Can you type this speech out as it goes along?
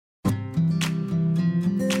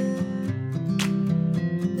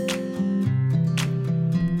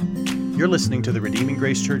You're listening to the Redeeming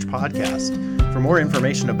Grace Church podcast. For more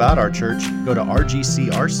information about our church, go to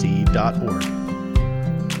rgcrc.org.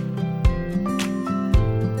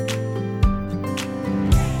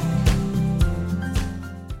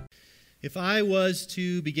 If I was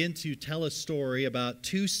to begin to tell a story about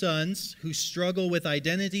two sons who struggle with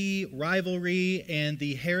identity, rivalry, and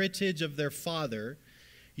the heritage of their father,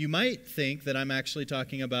 you might think that I'm actually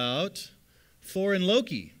talking about Thor and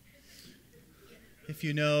Loki. If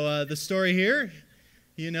you know the story here,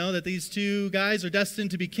 you know that these two guys are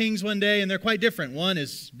destined to be kings one day, and they're quite different. One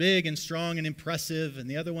is big and strong and impressive, and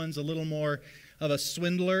the other one's a little more of a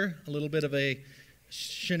swindler, a little bit of a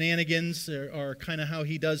shenanigans are kind of how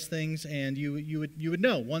he does things, and you would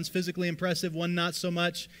know. One's physically impressive, one not so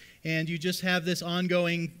much, and you just have this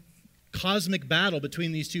ongoing cosmic battle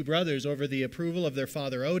between these two brothers over the approval of their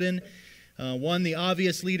father Odin. One the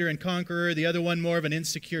obvious leader and conqueror, the other one more of an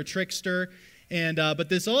insecure trickster. And but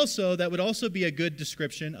that would also be a good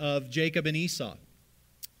description of Jacob and Esau.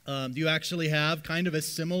 You actually have kind of a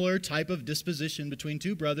similar type of disposition between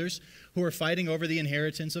two brothers who are fighting over the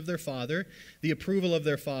inheritance of their father, the approval of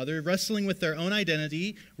their father, wrestling with their own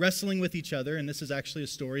identity, wrestling with each other. And this is actually a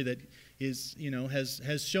story that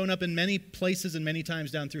has shown up in many places and many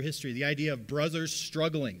times down through history. The idea of brothers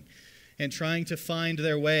struggling and trying to find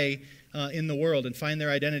their way in the world and find their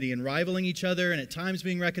identity and rivaling each other and at times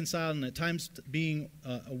being reconciled and at times being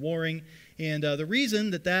warring. And the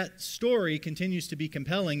reason that story continues to be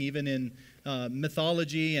compelling, even in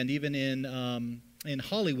mythology and even in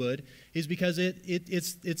Hollywood, is because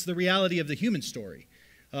it's the reality of the human story.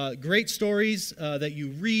 Great stories that you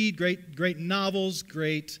read, great novels,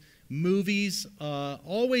 great movies,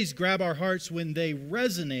 always grab our hearts when they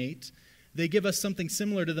resonate. They give us something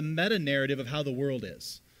similar to the meta-narrative of how the world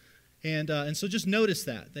is. And so just notice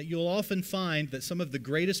that you'll often find that some of the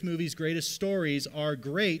greatest movies, greatest stories are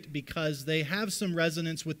great because they have some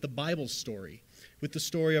resonance with the Bible story, with the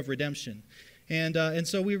story of redemption. And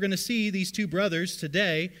so we're going to see these two brothers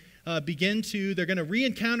today they're going to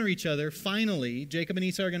re-encounter each other finally. Jacob and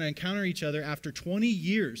Esau are going to encounter each other after 20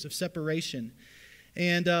 years of separation.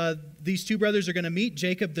 And these two brothers are going to meet.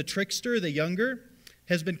 Jacob the trickster, the younger,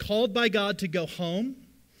 has been called by God to go home.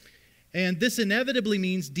 And this inevitably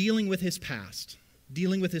means dealing with his past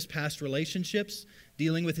relationships,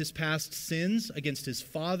 dealing with his past sins against his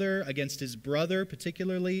father, against his brother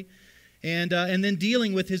particularly, and then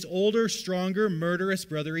dealing with his older, stronger, murderous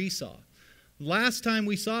brother Esau. Last time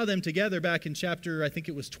we saw them together back in chapter, I think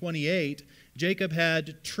it was 28, Jacob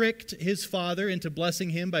had tricked his father into blessing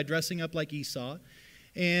him by dressing up like Esau.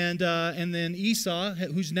 And then Esau,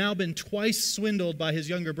 who's now been twice swindled by his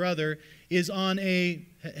younger brother,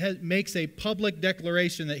 makes a public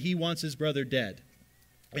declaration that he wants his brother dead.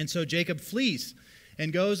 And so Jacob flees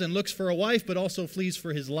and goes and looks for a wife, but also flees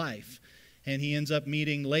for his life. And he ends up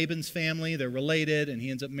meeting Laban's family. They're related, and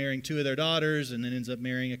he ends up marrying two of their daughters, and then ends up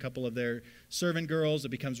marrying a couple of their servant girls. It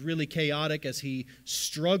becomes really chaotic as he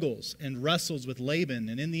struggles and wrestles with Laban.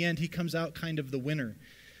 And in the end, he comes out kind of the winner.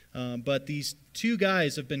 But these two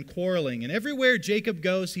guys have been quarreling, and everywhere Jacob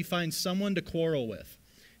goes, he finds someone to quarrel with.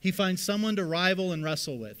 He finds someone to rival and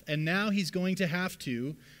wrestle with. And now he's going to have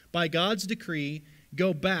to, by God's decree,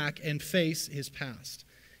 go back and face his past.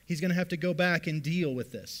 He's going to have to go back and deal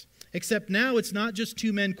with this. Except now it's not just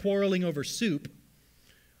two men quarreling over soup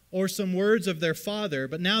or some words of their father,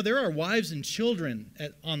 but now there are wives and children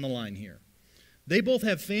on the line here. They both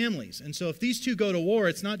have families, and so if these two go to war,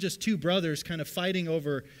 it's not just two brothers kind of fighting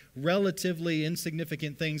over relatively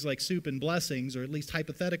insignificant things like soup and blessings, or at least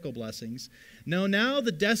hypothetical blessings. No, now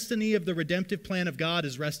the destiny of the redemptive plan of God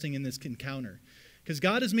is resting in this encounter, because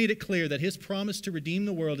God has made it clear that his promise to redeem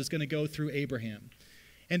the world is going to go through Abraham,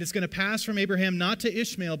 and it's going to pass from Abraham not to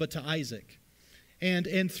Ishmael but to Isaac.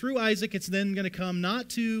 And through Isaac, it's then going to come not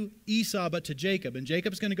to Esau but to Jacob, and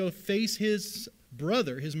Jacob's going to go face his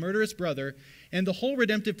brother, his murderous brother, and the whole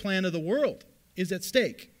redemptive plan of the world is at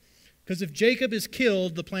stake. Because if Jacob is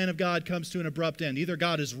killed, the plan of God comes to an abrupt end. Either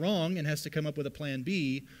God is wrong and has to come up with a plan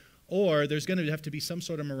B, or there's going to have to be some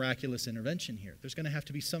sort of miraculous intervention here. There's going to have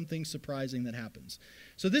to be something surprising that happens.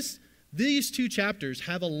 So these two chapters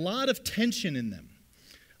have a lot of tension in them,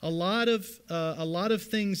 a lot of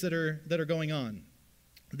things that are going on.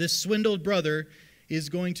 This swindled brother is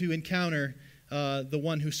going to encounter the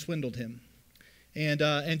one who swindled him.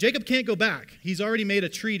 And Jacob can't go back. He's already made a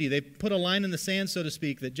treaty. They put a line in the sand, so to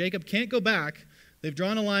speak, that Jacob can't go back. They've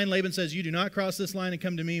drawn a line. Laban says, you do not cross this line and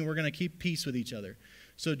come to me, and we're going to keep peace with each other.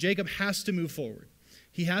 So Jacob has to move forward.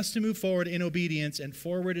 He has to move forward in obedience, and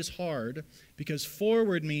forward is hard because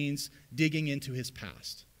forward means digging into his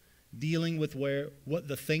past. dealing with what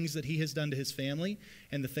the things that he has done to his family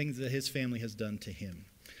and the things that his family has done to him.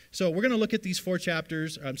 So we're going to look at these 2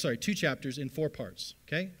 chapters in 4 parts,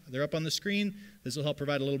 okay? They're up on the screen. This will help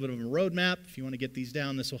provide a little bit of a roadmap. If you want to get these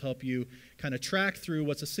down, this will help you kind of track through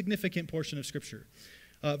what's a significant portion of Scripture.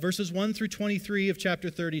 Verses 1 through 23 of chapter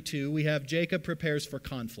 32, we have Jacob prepares for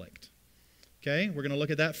conflict. Okay, we're going to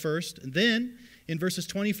look at that first. And then in verses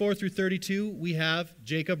 24 through 32, we have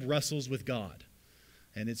Jacob wrestles with God.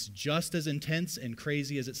 And it's just as intense and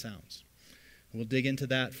crazy as it sounds. We'll dig into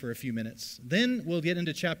that for a few minutes. Then we'll get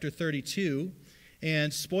into chapter 32,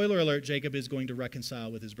 and spoiler alert, Jacob is going to reconcile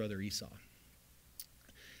with his brother Esau.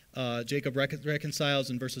 Jacob reconciles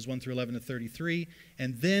in verses 1 through 11 to 33,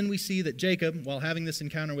 and then we see that Jacob, while having this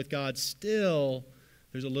encounter with God, still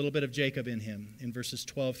there's a little bit of Jacob in him in verses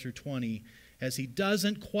 12 through 20, as he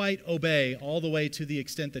doesn't quite obey all the way to the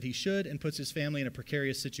extent that he should and puts his family in a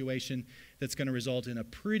precarious situation that's going to result in a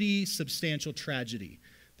pretty substantial tragedy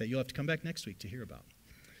that you'll have to come back next week to hear about.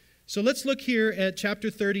 So let's look here at chapter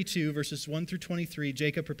 32, verses 1 through 23.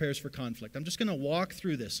 Jacob prepares for conflict. I'm just going to walk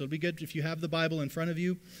through this. So it'll be good if you have the Bible in front of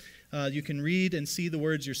you. You can read and see the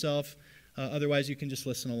words yourself. Otherwise, you can just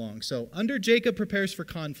listen along. So under Jacob prepares for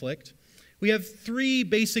conflict, we have 3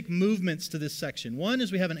 basic movements to this section. One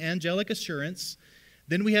is we have an angelic assurance.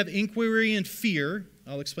 Then we have inquiry and fear.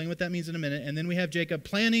 I'll explain what that means in a minute. And then we have Jacob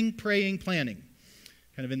planning, praying, planning.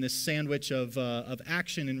 Kind of in this sandwich of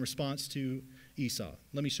action in response to Esau.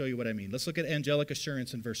 Let me show you what I mean. Let's look at angelic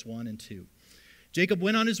assurance in verse 1 and 2. Jacob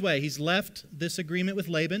went on his way. He's left this agreement with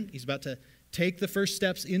Laban. He's about to take the first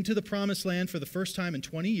steps into the promised land for the first time in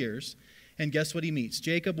 20 years. And guess what he meets?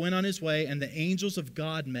 Jacob went on his way, and the angels of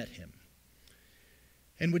God met him.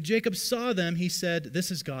 And when Jacob saw them, he said,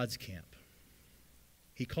 "This is God's camp."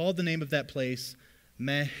 He called the name of that place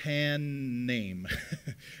Mahanaim.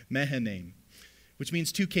 Mahanaim, which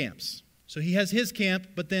means 2 camps. So he has his camp,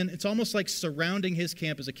 but then it's almost like surrounding his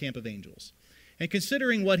camp is a camp of angels. And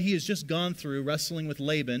considering what he has just gone through, wrestling with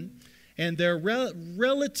Laban, and their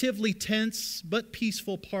relatively tense but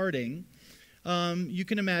peaceful parting, you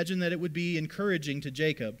can imagine that it would be encouraging to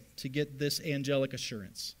Jacob to get this angelic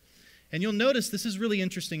assurance. And you'll notice this is really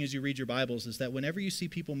interesting as you read your Bibles, is that whenever you see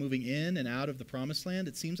people moving in and out of the promised land,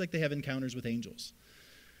 it seems like they have encounters with angels.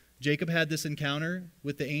 Jacob had this encounter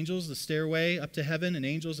with the angels, the stairway up to heaven, and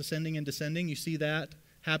angels ascending and descending. You see that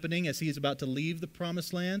happening as he is about to leave the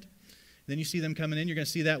promised land. Then you see them coming in. You're going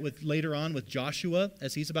to see that later on with Joshua.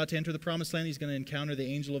 As he's about to enter the promised land, he's going to encounter the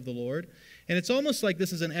angel of the Lord. And it's almost like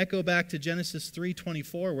this is an echo back to Genesis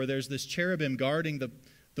 3:24, where there's this cherubim guarding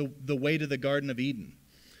the way to the Garden of Eden.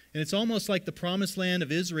 And it's almost like the promised land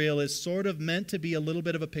of Israel is sort of meant to be a little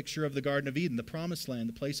bit of a picture of the Garden of Eden, the promised land,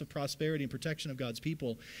 the place of prosperity and protection of God's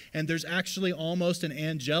people. And there's actually almost an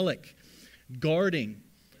angelic guarding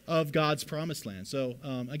of God's promised land. So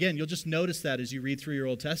again, you'll just notice that as you read through your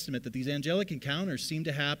Old Testament, that these angelic encounters seem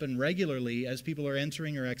to happen regularly as people are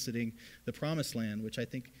entering or exiting the promised land, which I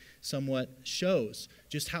think somewhat shows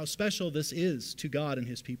just how special this is to God and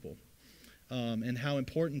his people, and how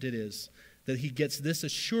important it is that he gets this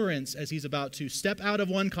assurance as he's about to step out of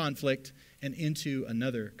one conflict and into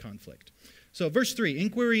another conflict. So verse 3,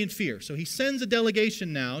 inquiry and fear. So he sends a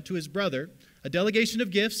delegation now to his brother, a delegation of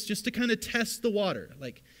gifts just to kind of test the water.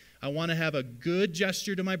 Like, I want to have a good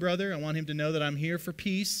gesture to my brother. I want him to know that I'm here for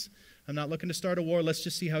peace. I'm not looking to start a war. Let's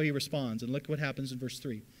just see how he responds. And look what happens in verse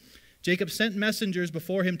 3. Jacob sent messengers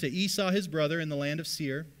before him to Esau his brother in the land of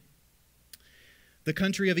Seir, the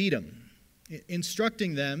country of Edom,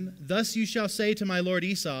 instructing them, "Thus you shall say to my lord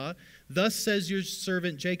Esau, thus says your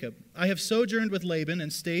servant Jacob, I have sojourned with Laban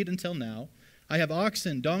and stayed until now. I have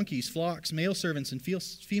oxen, donkeys, flocks, male servants, and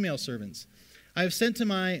female servants. I have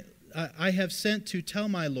sent to tell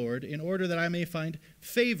my lord in order that I may find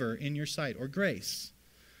favor in your sight," or grace.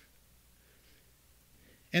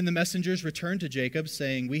 And the messengers returned to Jacob,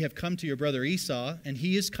 saying, "We have come to your brother Esau, and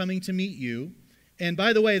he is coming to meet you. And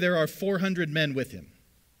by the way, there are 400 men with him."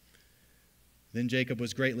 Then Jacob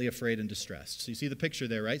was greatly afraid and distressed. So you see the picture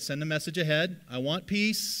there, right? Send a message ahead. I want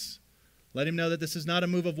peace. Let him know that this is not a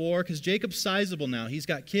move of war, because Jacob's sizable now. He's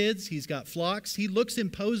got kids. He's got flocks. He looks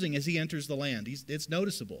imposing as he enters the land. It's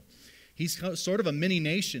noticeable. He's sort of a mini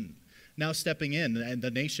nation now stepping in, and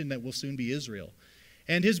the nation that will soon be Israel.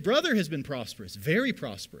 And his brother has been prosperous, very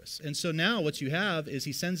prosperous. And so now what you have is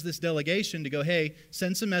he sends this delegation to go, hey,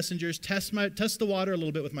 send some messengers, test the water a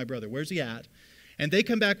little bit with my brother. Where's he at? And they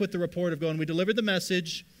come back with the report of going, we delivered the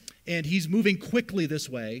message, and he's moving quickly this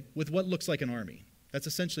way with what looks like an army. That's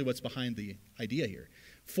essentially what's behind the idea here.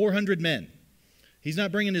 400 men. He's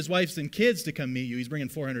not bringing his wives and kids to come meet you. He's bringing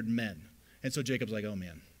 400 men. And so Jacob's like, oh,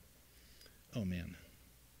 man. Oh, man.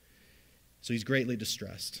 So he's greatly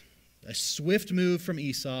distressed. A swift move from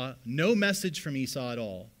Esau, no message from Esau at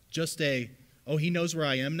all. Just he knows where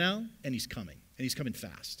I am now, and he's coming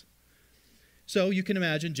fast. So you can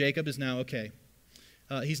imagine Jacob is now,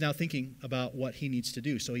 he's now thinking about what he needs to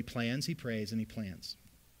do. So he plans, he prays, and he plans.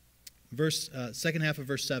 Second half of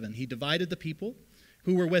verse 7, he divided the people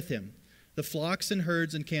who were with him, the flocks and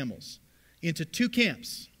herds and camels, into two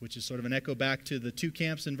camps, which is sort of an echo back to the two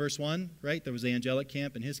camps in verse 1, right? There was the angelic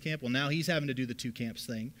camp and his camp. Well, now he's having to do the two camps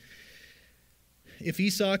thing. If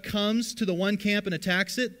Esau comes to the one camp and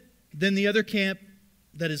attacks it, then the other camp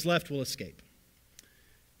that is left will escape.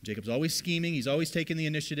 Jacob's always scheming. He's always taking the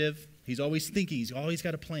initiative. He's always thinking. He's always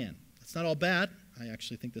got a plan. It's not all bad. I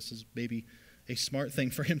actually think this is maybe a smart thing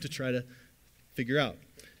for him to try to figure out.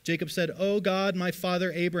 Jacob said, "O God, my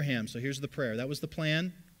father Abraham." So here's the prayer. That was the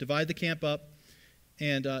plan. Divide the camp up.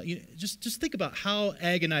 And just think about how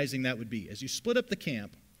agonizing that would be as you split up the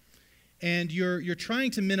camp and you're trying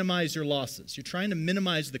to minimize your losses. You're trying to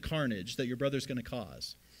minimize the carnage that your brother's going to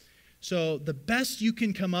cause. So the best you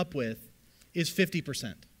can come up with is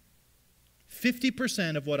 50%.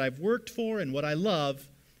 50% of what I've worked for and what I love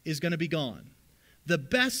is going to be gone. The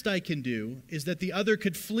best I can do is that the other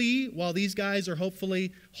could flee while these guys are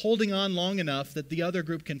hopefully holding on long enough that the other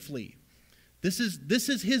group can flee. This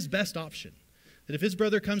is his best option. That if his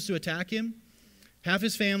brother comes to attack him, half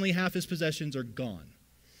his family, half his possessions are gone.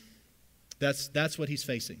 That's what he's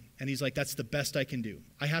facing. And he's like, that's the best I can do.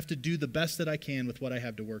 I have to do the best that I can with what I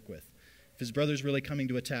have to work with. If his brother's really coming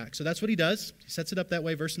to attack. So that's what he does. He sets it up that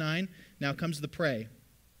way. Verse 9, now comes the pray.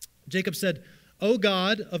 Jacob said, "O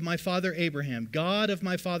God of my father Abraham, God of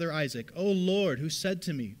my father Isaac, O Lord, who said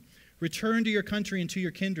to me, return to your country and to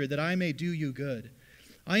your kindred, that I may do you good.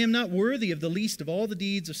 I am not worthy of the least of all the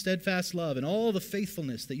deeds of steadfast love and all the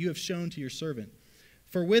faithfulness that you have shown to your servant.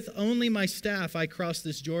 For with only my staff I crossed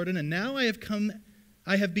this Jordan, and now I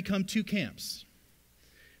have become two camps.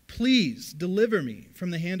 Please deliver me from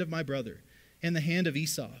the hand of my brother and the hand of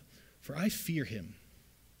Esau, for I fear him,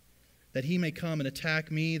 that he may come and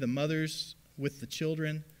attack me, the mothers with the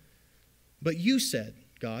children. But you said,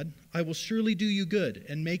 God, I will surely do you good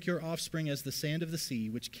and make your offspring as the sand of the sea,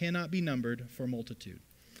 which cannot be numbered for multitude."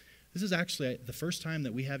 This is actually the first time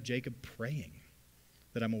that we have Jacob praying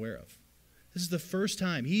that I'm aware of. This is the first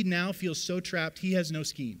time. He now feels so trapped, he has no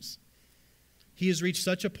schemes. He has reached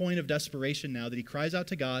such a point of desperation now that he cries out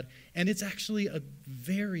to God, and it's actually a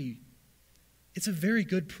very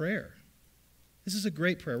good prayer. This is a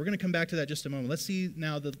great prayer. We're going to come back to that in just a moment. Let's see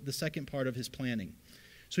now the second part of his planning.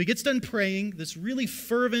 So he gets done praying, this really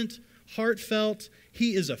fervent, heartfelt,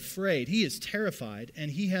 he is afraid, he is terrified,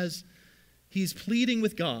 and he's pleading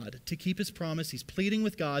with God to keep his promise, he's pleading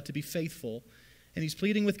with God to be faithful, and he's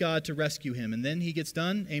pleading with God to rescue him. And then he gets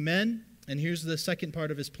done, amen, and here's the second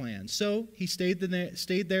part of his plan. So he stayed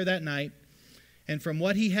there that night, and from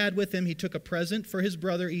what he had with him, he took a present for his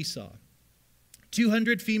brother Esau,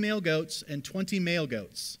 200 female goats and 20 male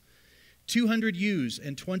goats, 200 ewes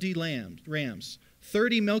and 20 rams,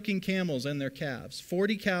 30 milking camels and their calves,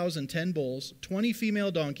 40 cows and 10 bulls, 20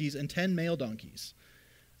 female donkeys and 10 male donkeys.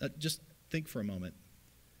 Just think for a moment.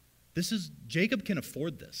 Jacob can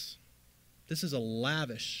afford this. This is a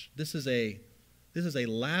lavish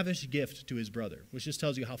gift to his brother, which just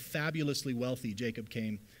tells you how fabulously wealthy Jacob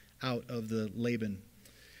came out of the Laban.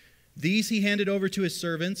 These he handed over to his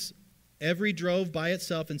servants. Every drove by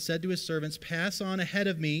itself, and said to his servants, pass on ahead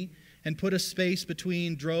of me and put a space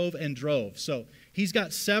between drove and drove. So he's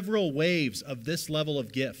got several waves of this level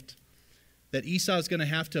of gift that Esau's going to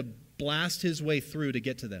have to blast his way through to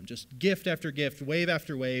get to them. Just gift after gift, wave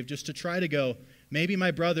after wave, just to try to go, maybe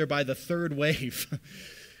my brother by the third wave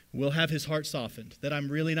will have his heart softened, that I'm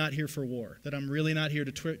really not here for war, that I'm really not here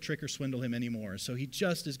to trick or swindle him anymore. So he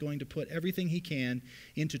just is going to put everything he can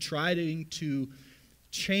into trying to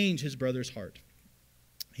change his brother's heart.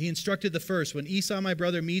 He instructed the first, when Esau, my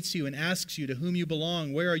brother, meets you and asks you to whom you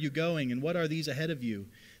belong, where are you going, and what are these ahead of you?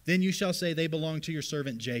 Then you shall say, they belong to your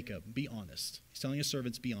servant Jacob. Be honest. He's telling his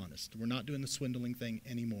servants, be honest. We're not doing the swindling thing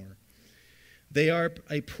anymore. They are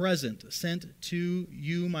a present sent to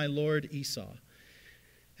you, my lord Esau.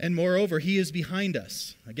 And moreover, he is behind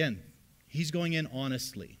us. Again, he's going in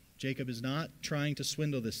honestly. Jacob is not trying to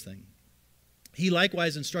swindle this thing. He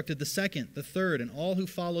likewise instructed the second, the third, and all who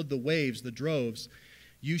followed the waves, the droves.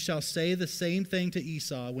 You shall say the same thing to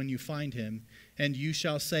Esau when you find him, and you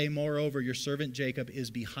shall say, moreover, your servant Jacob is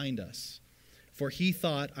behind us. For he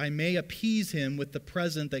thought, I may appease him with the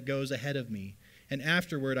present that goes ahead of me, and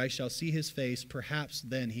afterward I shall see his face, perhaps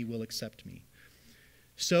then he will accept me.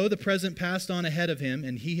 So the present passed on ahead of him,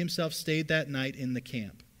 and he himself stayed that night in the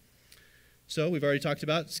camp. So we've already talked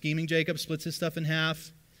about scheming Jacob, splits his stuff in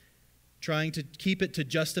half, trying to keep it to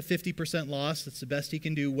just a 50% loss. That's the best he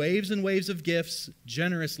can do. Waves and waves of gifts,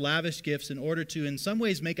 generous, lavish gifts in order to, in some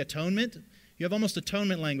ways, make atonement. You have almost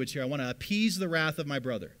atonement language here. I want to appease the wrath of my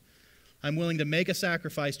brother. I'm willing to make a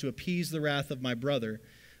sacrifice to appease the wrath of my brother,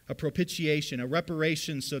 a propitiation, a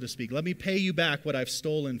reparation, so to speak. Let me pay you back what I've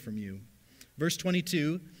stolen from you. Verse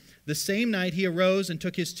 22, the same night he arose and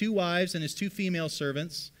took his 2 wives and his 2 female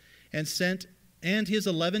servants and his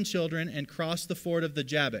 11 children and crossed the ford of the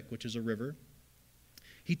Jabbok, which is a river.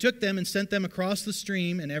 He took them and sent them across the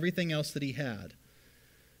stream and everything else that he had.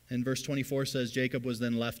 And verse 24 says, Jacob was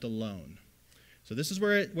then left alone. So this is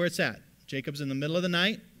where it's at. Jacob's in the middle of the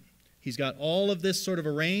night. He's got all of this sort of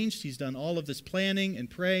arranged. He's done all of this planning and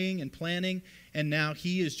praying and planning. And now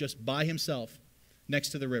he is just by himself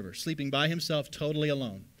next to the river, sleeping by himself, totally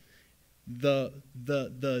alone. The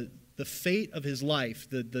fate of his life,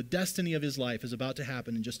 the destiny of his life is about to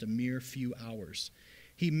happen in just a mere few hours.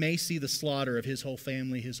 He may see the slaughter of his whole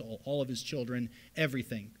family, all of his children,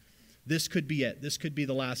 everything. This could be it. This could be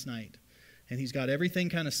the last night. And he's got everything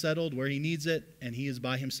kind of settled where he needs it, and he is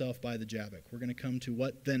by himself by the Jabbok. We're going to come to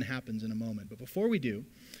what then happens in a moment. But before we do,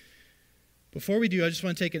 I just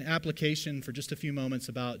want to take an application for just a few moments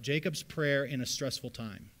about Jacob's prayer in a stressful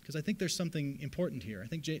time, because I think there's something important here. I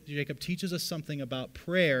think Jacob teaches us something about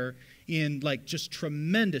prayer in just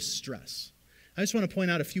tremendous stress. I just want to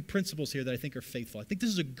point out a few principles here that I think are faithful. I think this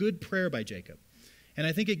is a good prayer by Jacob, and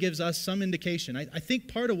I think it gives us some indication. I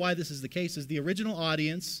think part of why this is the case is the original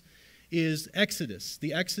audience is Exodus,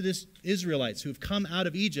 the Exodus Israelites who have come out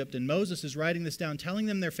of Egypt, and Moses is writing this down, telling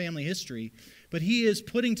them their family history, but he is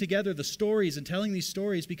putting together the stories and telling these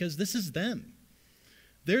stories because this is them.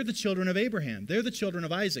 They're the children of Abraham. They're the children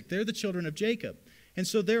of Isaac. They're the children of Jacob. And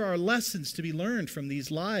so there are lessons to be learned from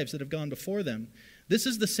these lives that have gone before them. This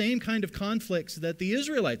is the same kind of conflicts that the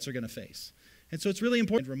Israelites are going to face. And so it's really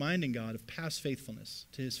important reminding God of past faithfulness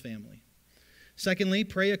to his family. Secondly,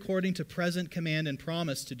 pray according to present command and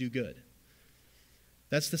promise to do good.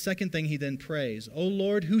 That's the second thing he then prays. O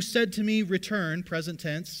Lord, who said to me, return, present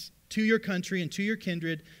tense, to your country and to your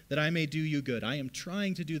kindred, that I may do you good. I am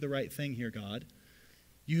trying to do the right thing here, God.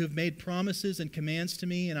 You have made promises and commands to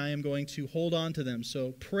me, and I am going to hold on to them.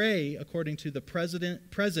 So pray according to the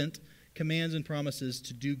present commands and promises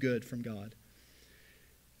to do good from God.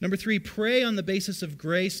 Number 3, pray on the basis of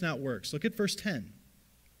grace, not works. Look at verse 10.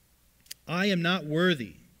 I am not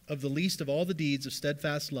worthy of the least of all the deeds of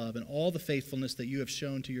steadfast love and all the faithfulness that you have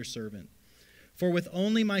shown to your servant. For with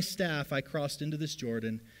only my staff I crossed into this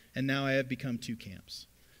Jordan, and now I have become 2 camps.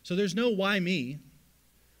 So there's no why me.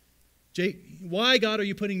 Why, God, are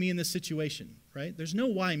you putting me in this situation, right? There's no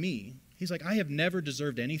why me. He's like, I have never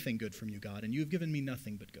deserved anything good from you, God, and you have given me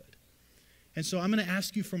nothing but good. And so I'm going to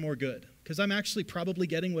ask you for more good, because I'm actually probably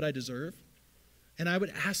getting what I deserve, and I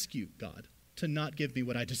would ask you, God, to not give me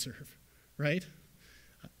what I deserve, right?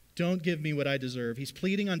 Don't give me what I deserve. He's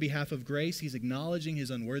pleading on behalf of grace. He's acknowledging his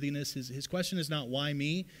unworthiness. His question is not why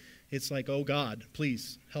me. It's like, oh God,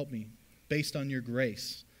 please help me based on your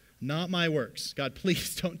grace, not my works. God,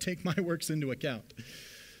 please don't take my works into account.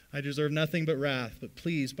 I deserve nothing but wrath, but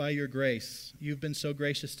please, by your grace, you've been so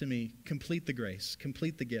gracious to me. Complete the grace,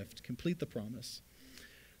 complete the gift, complete the promise.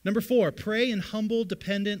 Number 4, pray in humble,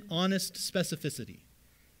 dependent, honest specificity.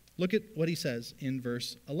 Look at what he says in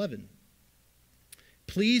verse 11.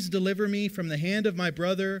 Please deliver me from the hand of my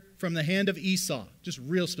brother, from the hand of Esau. Just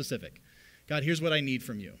real specific. God, here's what I need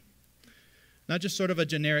from you. Not just sort of a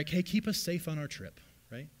generic, hey, keep us safe on our trip,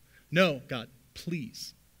 right? No, God,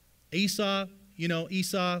 please. Esau,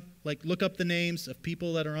 look up the names of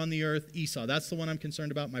people that are on the earth. Esau, that's the one I'm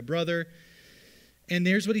concerned about, my brother. And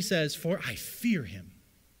there's what he says, for I fear him.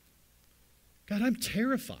 God, I'm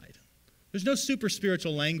terrified. There's no super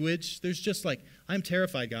spiritual language. There's just I'm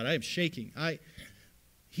terrified, God. I am shaking.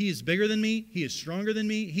 He is bigger than me. He is stronger than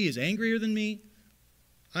me. He is angrier than me.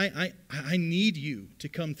 I need you to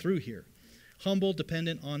come through here. Humble,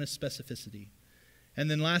 dependent, honest specificity. And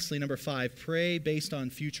then lastly, number 5, pray based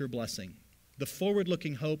on future blessing. The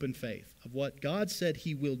forward-looking hope and faith of what God said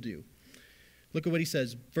he will do. Look at what he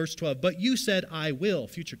says, verse 12. But you said, I will,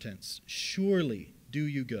 future tense, surely do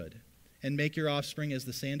you good, and make your offspring as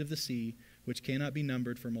the sand of the sea, which cannot be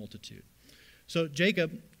numbered for multitude. So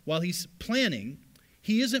Jacob, while he's planning,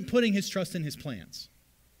 he isn't putting his trust in his plans.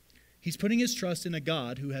 He's putting his trust in a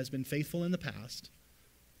God who has been faithful in the past,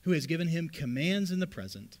 who has given him commands in the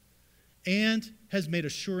present, and has made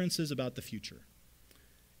assurances about the future.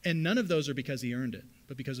 And none of those are because he earned it,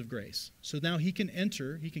 but because of grace. So now he can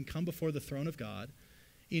come before the throne of God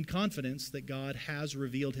in confidence that God has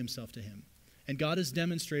revealed himself to him. And God has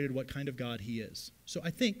demonstrated what kind of God he is. So I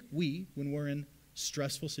think when we're in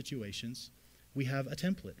stressful situations, we have a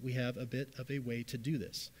template. We have a bit of a way to do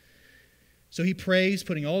this. So he prays,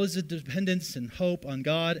 putting all his dependence and hope on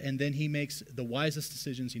God, and then he makes the wisest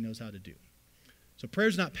decisions he knows how to do. So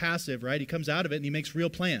prayer's not passive, right? He comes out of it and he makes real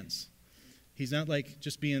plans. He's not like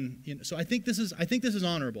just being, so I think this is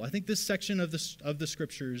honorable. I think this section of the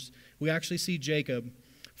scriptures, we actually see Jacob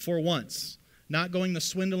for once not going the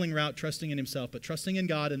swindling route, trusting in himself, but trusting in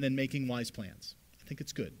God and then making wise plans. I think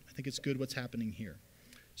it's good. I think it's good what's happening here.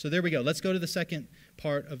 So there we go. Let's go to the second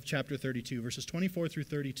part of chapter 32, verses 24 through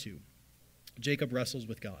 32. Jacob wrestles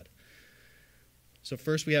with God. So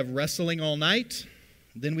first we have wrestling all night.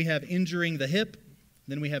 Then we have injuring the hip.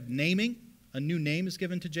 Then we have naming. A new name is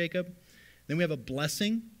given to Jacob. Then we have a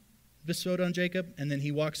blessing bestowed on Jacob. And then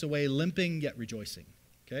he walks away limping yet rejoicing.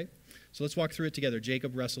 Okay? So let's walk through it together.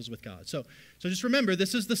 Jacob wrestles with God. So just remember,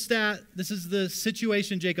 this is the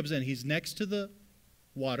situation Jacob's in. He's next to the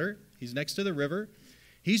water. He's next to the river.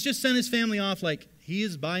 He's just sent his family off like he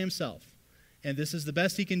is by himself. And this is the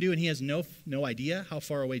best he can do, and he has no idea how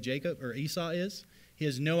far away Jacob or Esau is. He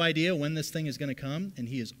has no idea when this thing is going to come, and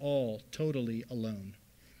he is all totally alone.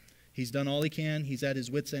 He's done all he can. He's at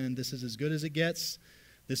his wit's end. This is as good as it gets.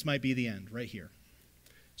 This might be the end right here.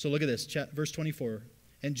 So look at this, verse 24.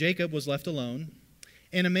 And Jacob was left alone,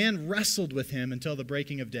 and a man wrestled with him until the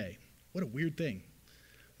breaking of day. What a weird thing.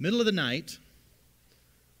 Middle of the night,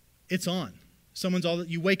 it's on.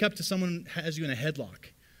 You wake up to someone has you in a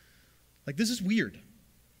headlock. Like, this is weird.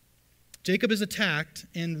 Jacob is attacked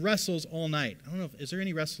and wrestles all night. I don't know, is there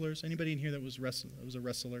any wrestlers? Anybody in here that was a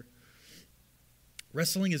wrestler?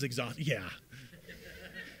 Wrestling is exhausting. Yeah.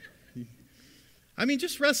 I mean,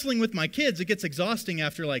 just wrestling with my kids, it gets exhausting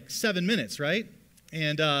after like 7 minutes, right?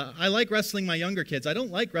 And I like wrestling my younger kids. I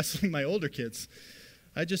don't like wrestling my older kids.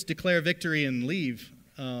 I just declare victory and leave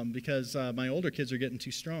because my older kids are getting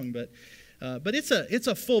too strong. But it's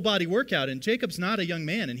a full body workout, and Jacob's not a young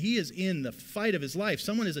man, and he is in the fight of his life.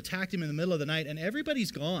 Someone has attacked him in the middle of the night, and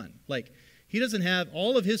everybody's gone. Like, he doesn't have,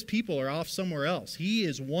 all of his people are off somewhere else. He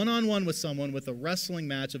is one-on-one with someone with a wrestling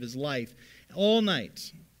match of his life all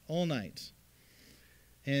night.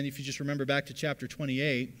 And if you just remember back to chapter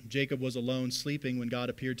 28, Jacob was alone sleeping when God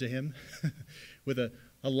appeared to him with a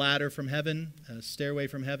ladder from heaven, a stairway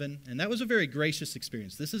from heaven, and that was a very gracious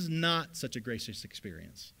experience. This is not such a gracious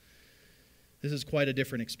experience. This is quite a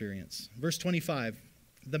different experience. Verse 25,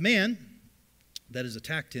 the man that has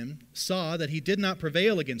attacked him saw that he did not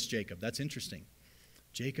prevail against Jacob. That's interesting.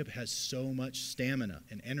 Jacob has so much stamina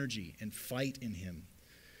and energy and fight in him.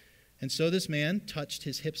 And so this man touched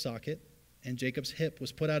his hip socket, and Jacob's hip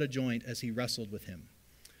was put out of joint as he wrestled with him.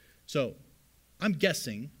 So I'm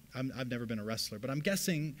guessing, I've never been a wrestler, but I'm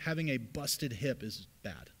guessing having a busted hip is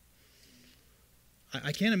bad.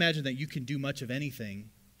 I can't imagine that you can do much of anything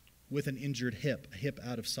with an injured hip, a hip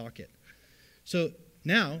out of socket. So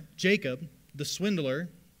now, Jacob, the swindler,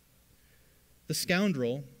 the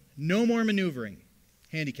scoundrel, no more maneuvering,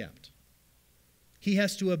 handicapped. He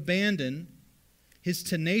has to abandon his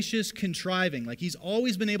tenacious contriving, like he's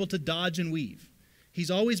always been able to dodge and weave.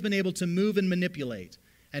 He's always been able to move and manipulate,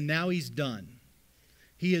 and now he's done.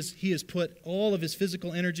 He has put all of his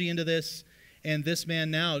physical energy into this, and this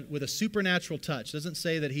man now, with a supernatural touch, doesn't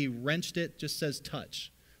say that he wrenched it, just says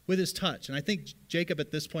touch. With his touch. And I think Jacob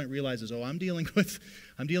at this point realizes, I'm dealing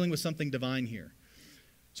with something divine here.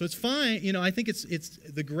 So it's fine, I think it's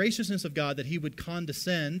the graciousness of God that he would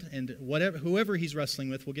condescend, and whoever he's wrestling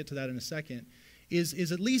with, we'll get to that in a second,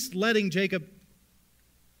 is at least letting Jacob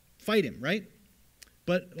fight him, right?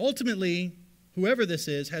 But ultimately, whoever this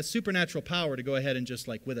is has supernatural power to go ahead and just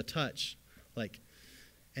with a touch,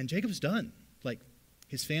 and Jacob's done.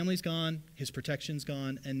 His family's gone, his protection's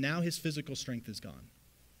gone, and now his physical strength is gone.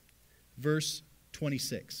 Verse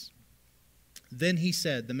 26. Then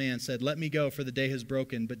the man said, let me go, for the day has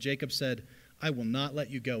broken. But Jacob said, I will not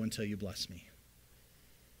let you go until you bless me.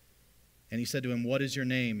 And he said to him, what is your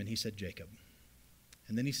name? And he said, Jacob.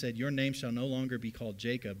 And then he said, your name shall no longer be called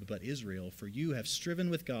Jacob, but Israel, for you have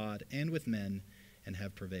striven with God and with men and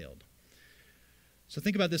have prevailed. So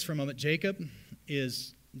think about this for a moment. Jacob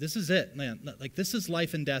this is it, man. This is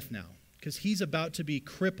life and death now, because he's about to be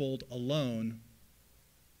crippled alone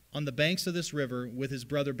on the banks of this river with his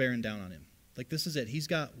brother bearing down on him. This is it. He's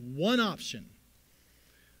got one option.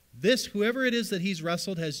 Whoever it is that he's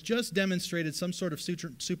wrestled has just demonstrated some sort of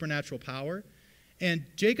supernatural power, and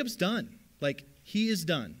Jacob's done. He is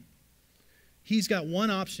done. He's got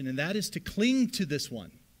one option, and that is to cling to this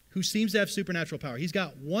one who seems to have supernatural power. He's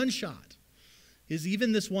got one shot.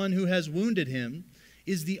 Even this one who has wounded him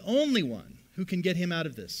is the only one who can get him out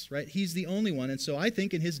of this, right? He's the only one. And so I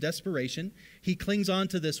think in his desperation, he clings on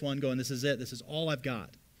to this one going, this is it. This is all I've got,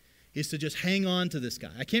 is to just hang on to this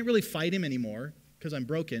guy. I can't really fight him anymore because I'm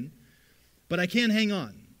broken, but I can hang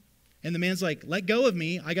on. And the man's like, let go of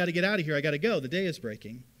me. I got to get out of here. I got to go. The day is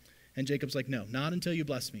breaking. And Jacob's like, no, not until you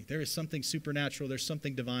bless me. There is something supernatural. There's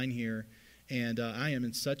something divine here. And I am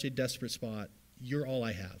in such a desperate spot. You're all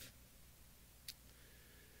I have.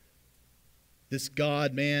 This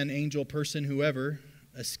God, man, angel, person, whoever,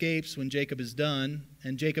 escapes when Jacob is done,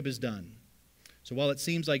 and Jacob is done. So while it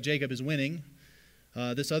seems like Jacob is winning,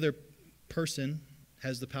 this other person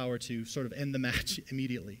has the power to sort of end the match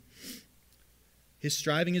immediately. His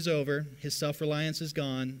striving is over, his self-reliance is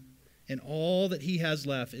gone, and all that he has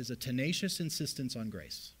left is a tenacious insistence on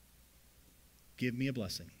grace. Give me a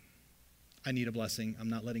blessing. I need a blessing. I'm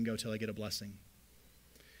not letting go till I get a blessing.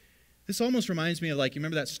 This almost reminds me of, like, you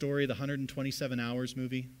remember that story, the 127 Hours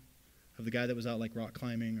movie, of the guy that was out like rock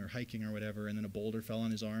climbing or hiking or whatever, and then a boulder fell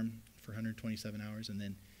on his arm for 127 hours, and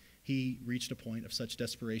then he reached a point of such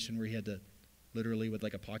desperation where he had to literally with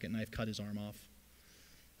like a pocket knife cut his arm off.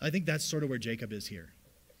 I think that's sort of where Jacob is here,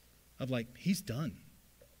 of like, he's done,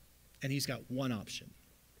 and he's got one option,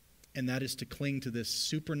 and that is to cling to this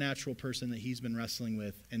supernatural person that he's been wrestling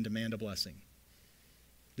with and demand a blessing.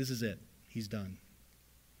 This is it. He's done.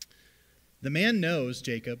 The man knows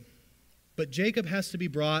Jacob, but Jacob has to be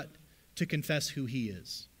brought to confess who he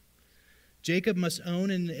is. Jacob must own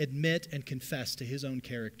and admit and confess to his own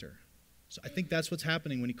character. So I think that's what's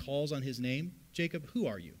happening when he calls on his name. Jacob, who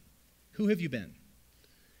are you? Who have you been?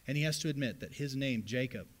 And he has to admit that his name,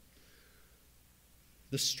 Jacob,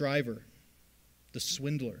 the striver, the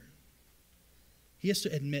swindler, he has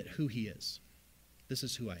to admit who he is. This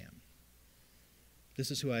is who I am. This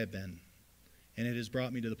is who I have been. And it has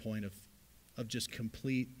brought me to the point of just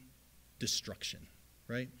complete destruction,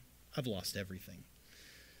 right? I've lost everything.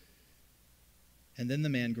 And then the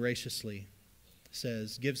man graciously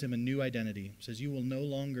gives him a new identity, says, you will no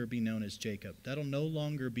longer be known as Jacob. That'll no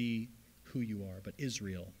longer be who you are, but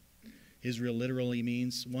Israel. Israel literally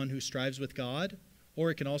means one who strives with God,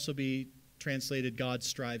 or it can also be translated, God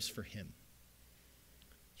strives for him.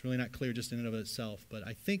 It's really not clear just in and of itself, but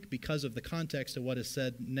I think because of the context of what is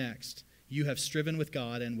said next, you have striven with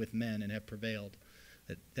God and with men and have prevailed,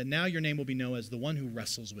 that now your name will be known as the one who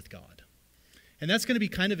wrestles with God. And that's going to be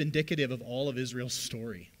kind of indicative of all of Israel's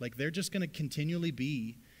story. Like, they're just going to continually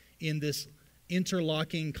be in this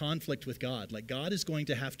interlocking conflict with God. Like, God is going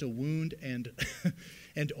to have to wound and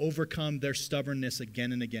and overcome their stubbornness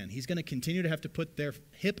again and again. He's going to continue to have to put their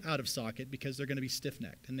hip out of socket because they're going to be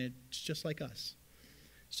stiff-necked. And it's just like us.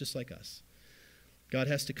 It's just like us. God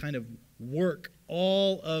has to kind of work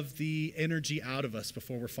all of the energy out of us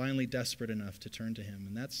before we're finally desperate enough to turn to him.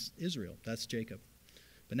 And that's Israel. That's Jacob.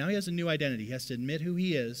 But now he has a new identity. He has to admit who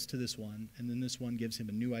he is to this one, and then this one gives him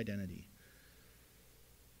a new identity.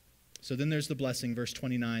 So then there's the blessing, verse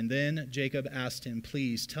 29. Then Jacob asked him,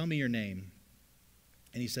 please tell me your name.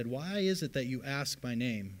 And he said, why is it that you ask my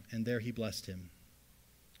name? And there he blessed him.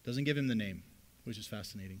 Doesn't give him the name, which is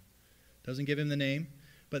fascinating. Doesn't give him the name.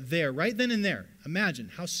 But there, right then and there, imagine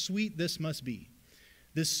how sweet this must be.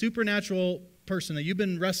 This supernatural person that you've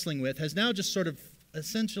been wrestling with has now just sort of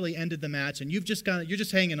essentially ended the match, and you're just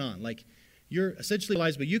hanging on. Like, you're essentially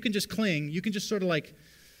lies, but you can just cling. You can just sort of like,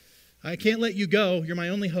 I can't let you go. You're my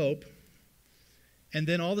only hope. And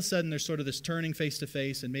then all of a sudden, there's sort of this turning face to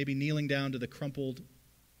face and maybe kneeling down to the crumpled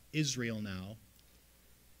Israel now,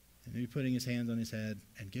 and maybe putting his hands on his head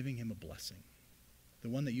and giving him a blessing. The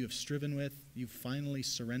one that you have striven with, you've finally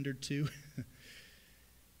surrendered to.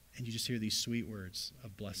 And you just hear these sweet words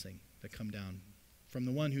of blessing that come down from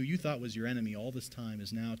the one who you thought was your enemy all this time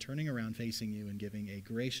is now turning around facing you and giving a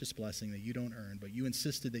gracious blessing that you don't earn, but you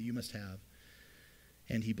insisted that you must have.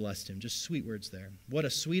 And he blessed him. Just sweet words there. What a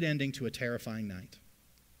sweet ending to a terrifying night.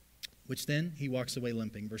 Which then he walks away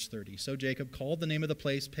limping. Verse 30. So Jacob called the name of the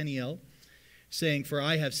place Peniel, saying, for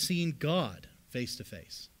I have seen God face to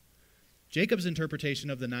face. Jacob's interpretation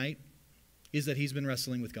of the night is that he's been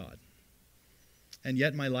wrestling with God. And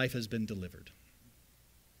yet my life has been delivered.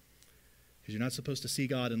 Because you're not supposed to see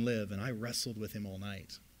God and live, and I wrestled with him all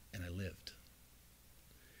night, and I lived.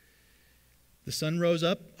 The sun rose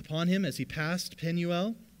up upon him as he passed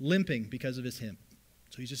Penuel, limping because of his hip.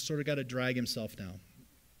 So he's just sort of got to drag himself now.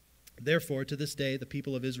 Therefore, to this day, the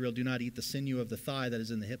people of Israel do not eat the sinew of the thigh that is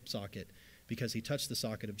in the hip socket, because he touched the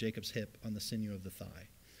socket of Jacob's hip on the sinew of the thigh.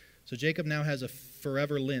 So Jacob now has a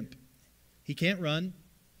forever limp. He can't run.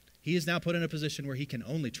 He is now put in a position where he can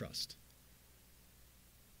only trust.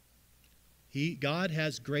 God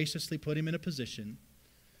has graciously put him in a position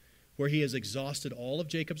where he has exhausted all of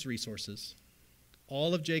Jacob's resources.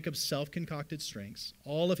 all of Jacob's self-concocted strengths,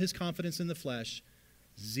 all of his confidence in the flesh,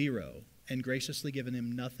 zero, and graciously given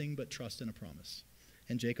him nothing but trust and a promise.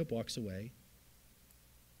 And Jacob walks away,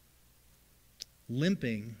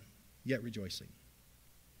 limping, yet rejoicing.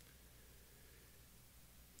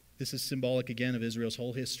 This is symbolic again of Israel's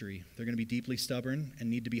whole history. They're going to be deeply stubborn and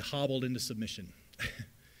need to be hobbled into submission.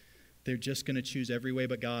 They're just going to choose every way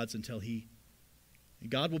but God's until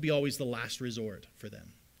God will be always the last resort for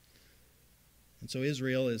them. And so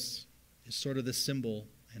Israel is sort of this symbol.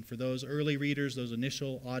 And for those early readers, those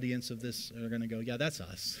initial audience of this are going to go, yeah, that's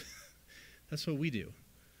us. That's what we do.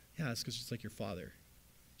 Yeah, it's just like your father.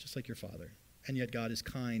 Just like your father. And yet God is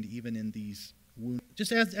kind even in these wounds.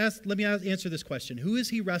 Just let me answer this question. Who is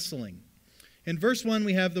he wrestling? In verse 1,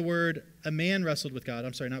 we have the word, a man wrestled with God.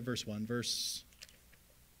 I'm sorry, not verse 1. Verse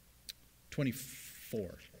 24.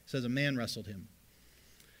 It says a man wrestled him.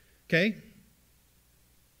 Okay?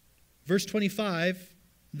 Verse 25,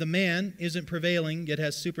 the man isn't prevailing, yet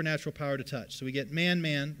has supernatural power to touch. So we get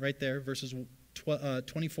man, right there, verses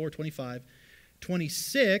 24, 25.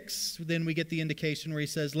 26, then we get the indication where he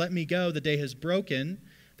says, let me go, the day has broken.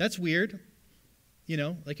 That's weird. You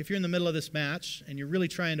know, like if you're in the middle of this match and you're really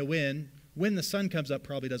trying to win, when the sun comes up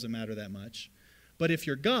probably doesn't matter that much. But if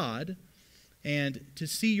you're God, and to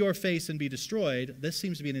see your face and be destroyed, this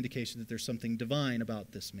seems to be an indication that there's something divine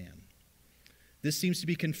about this man. This seems to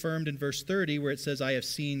be confirmed in verse 30 where it says, I have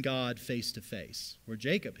seen God face to face, where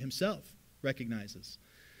Jacob himself recognizes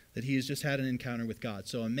that he has just had an encounter with God.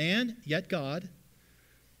 So a man, yet God.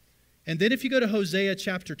 And then if you go to Hosea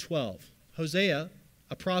chapter 12, Hosea,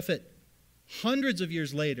 a prophet hundreds of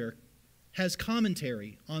years later, has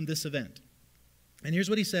commentary on this event. And here's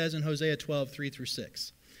what he says in Hosea 12, 3 through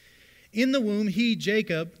 6. In the womb, he,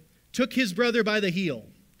 Jacob, took his brother by the heel.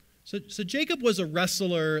 So Jacob was a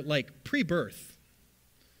wrestler, like pre-birth,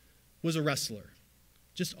 was a wrestler.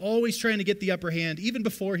 Just always trying to get the upper hand, even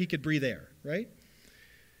before he could breathe air, right?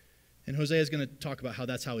 And Hosea is going to talk about how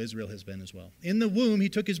that's how Israel has been as well. In the womb, he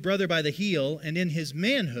took his brother by the heel, and in his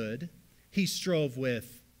manhood, he strove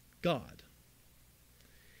with God.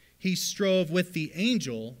 He strove with the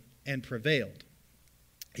angel and prevailed.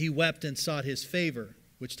 He wept and sought his favor,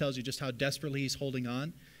 which tells you just how desperately he's holding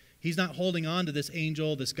on. He's not holding on to this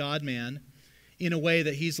angel, this God-man, in a way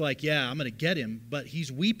that he's like, yeah, I'm going to get him, but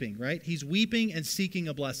he's weeping, right? He's weeping and seeking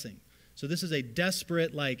a blessing. So this is a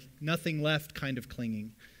desperate, like, nothing left kind of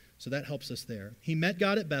clinging. So that helps us there. He met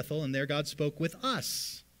God at Bethel, and there God spoke with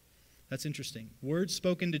us. That's interesting. Words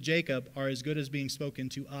spoken to Jacob are as good as being spoken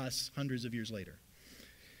to us hundreds of years later.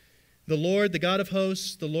 The Lord, the God of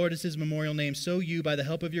hosts, the Lord is his memorial name. So you, by the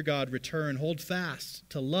help of your God, return, hold fast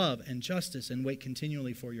to love and justice, and wait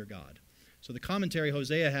continually for your God. So the commentary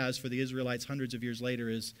Hosea has for the Israelites hundreds of years later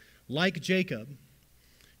is, like Jacob,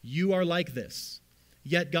 you are like this,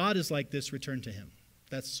 yet God is like this, return to him.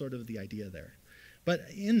 That's sort of the idea there. But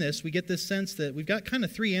in this, we get this sense that we've got kind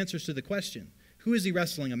of three answers to the question. Who is he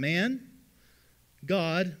wrestling, a man,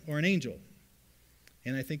 God, or an angel?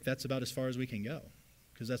 And I think that's about as far as we can go,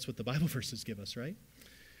 because that's what the Bible verses give us, right?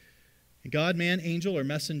 God, man, angel, or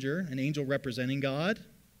messenger, an angel representing God.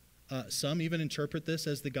 Some even interpret this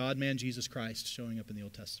as the God-man Jesus Christ showing up in the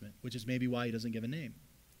Old Testament, which is maybe why he doesn't give a name,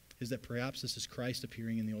 is that perhaps this is Christ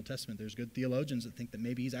appearing in the Old Testament. There's good theologians that think that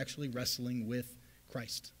maybe he's actually wrestling with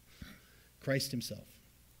Christ himself.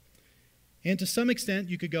 And to some extent,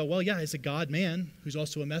 you could go, well, yeah, he's a God-man who's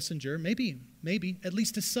also a messenger. Maybe, at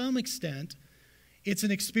least to some extent, it's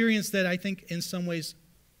an experience that I think in some ways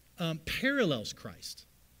parallels Christ.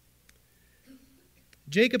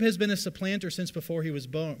 Jacob has been a supplanter since before he was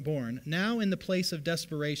born. Now, in the place of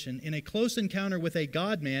desperation, in a close encounter with a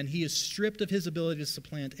God-man, he is stripped of his ability to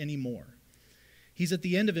supplant anymore. He's at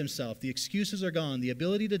the end of himself. The excuses are gone. The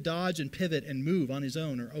ability to dodge and pivot and move on his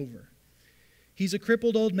own are over. He's a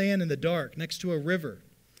crippled old man in the dark next to a river,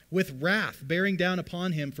 with wrath bearing down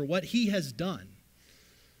upon him for what he has done.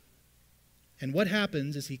 And what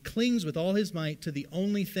happens is he clings with all his might to the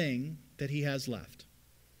only thing that he has left.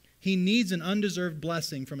 He needs an undeserved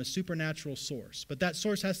blessing from a supernatural source, but that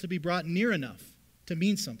source has to be brought near enough to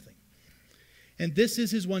mean something. And this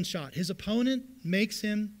is his one shot. His opponent makes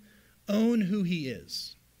him own who he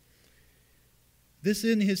is. This,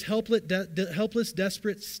 in his helpless,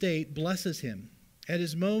 desperate state, blesses him at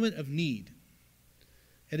his moment of need,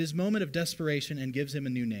 at his moment of desperation, and gives him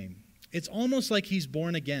a new name. It's almost like he's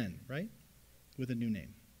born again, right? With a new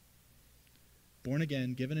name. Born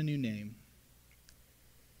again, given a new name,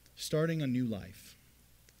 starting a new life.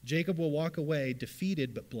 Jacob will walk away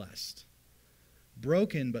defeated but blessed,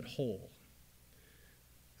 broken but whole,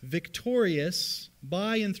 victorious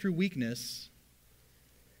by and through weakness,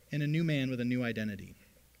 and a new man with a new identity.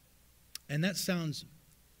 And that sounds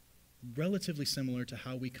relatively similar to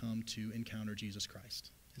how we come to encounter Jesus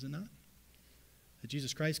Christ, is it not? That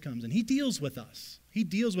Jesus Christ comes and he deals with us. He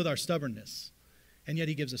deals with our stubbornness, and yet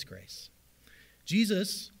he gives us grace.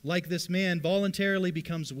 Jesus, like this man, voluntarily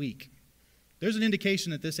becomes weak. There's an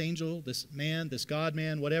indication that this angel, this man, this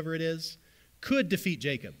God-man, whatever it is, could defeat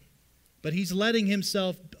Jacob. But he's letting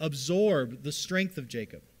himself absorb the strength of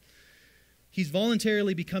Jacob. He's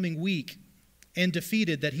voluntarily becoming weak and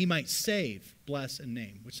defeated that he might save, bless, and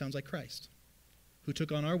name, which sounds like Christ, who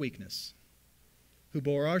took on our weakness, who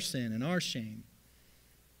bore our sin and our shame,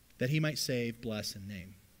 that he might save, bless, and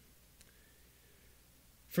name.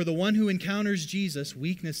 For the one who encounters Jesus,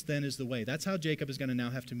 weakness then is the way. That's how Jacob is going to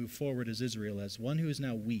now have to move forward as Israel, as one who is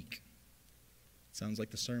now weak. It sounds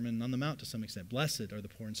like the Sermon on the Mount to some extent. Blessed are the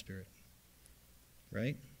poor in spirit.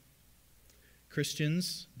 Right?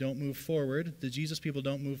 Christians don't move forward. The Jesus people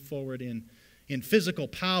don't move forward in physical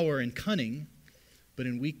power and cunning, but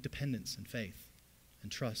in weak dependence and faith and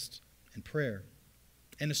trust and prayer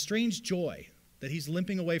and a strange joy that he's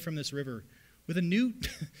limping away from this river with a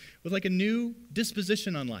new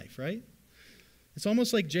disposition on life, right? It's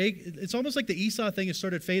almost like the Esau thing has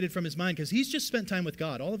sort of faded from his mind because he's just spent time with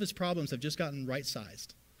God. All of his problems have just gotten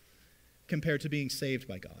right-sized compared to being saved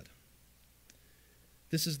by God.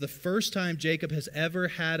 This is the first time Jacob has ever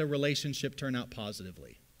had a relationship turn out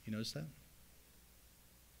positively. You notice that?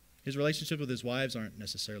 His relationship with his wives aren't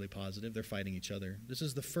necessarily positive. They're fighting each other. This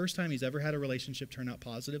is the first time he's ever had a relationship turn out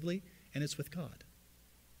positively, and it's with God.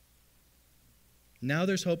 Now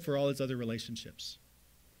there's hope for all his other relationships.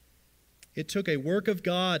 It took a work of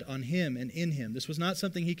God on him and in him. This was not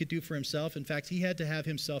something he could do for himself. In fact, he had to have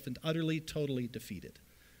himself utterly, totally defeated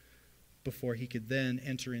before he could then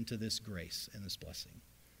enter into this grace and this blessing.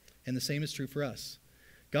 And the same is true for us.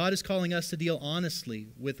 God is calling us to deal honestly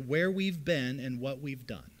with where we've been and what we've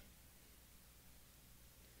done.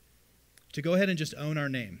 To go ahead and just own our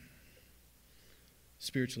name,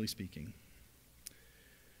 spiritually speaking.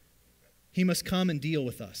 He must come and deal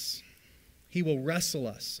with us. He will wrestle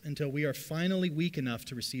us until we are finally weak enough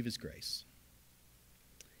to receive his grace.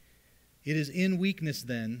 It is in weakness,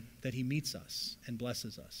 then, that he meets us and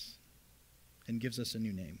blesses us and gives us a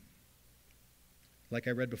new name. Like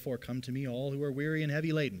I read before, come to me all who are weary and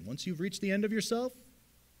heavy laden. Once you've reached the end of yourself,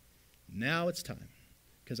 now it's time,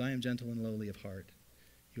 because I am gentle and lowly of heart.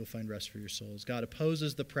 You'll find rest for your souls. God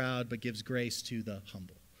opposes the proud, but gives grace to the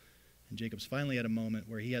humble. And Jacob's finally at a moment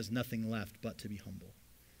where he has nothing left but to be humble.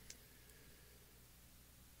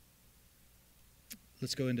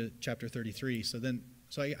 Let's go into chapter 33. So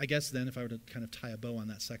I guess then, if I were to kind of tie a bow on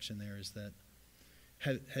that section there, is that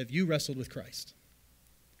have you wrestled with Christ?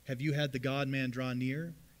 Have you had the God-man draw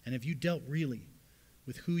near? And have you dealt really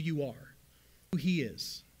with who you are, who he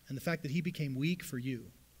is, and the fact that he became weak for you,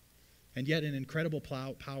 and yet in incredible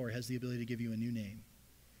power has the ability to give you a new name?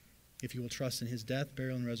 If you will trust in his death,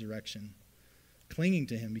 burial, and resurrection, clinging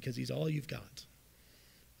to him because he's all you've got.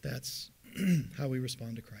 That's how we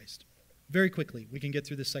respond to Christ. Very quickly, we can get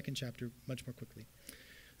through this second chapter much more quickly.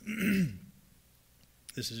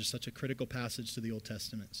 This is just such a critical passage to the Old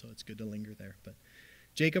Testament, so it's good to linger there. But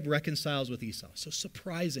Jacob reconciles with Esau. So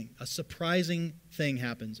a surprising thing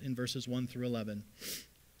happens in verses 1 through 11.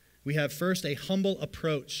 We have first a humble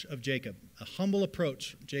approach of Jacob. A humble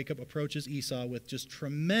approach. Jacob approaches Esau with just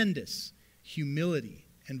tremendous humility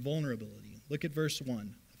and vulnerability. Look at verse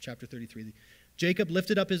 1 of chapter 33. Jacob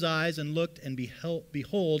lifted up his eyes and looked, and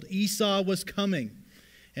behold, Esau was coming,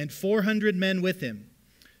 and 400 men with him.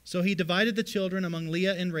 So he divided the children among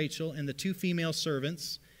Leah and Rachel and the two female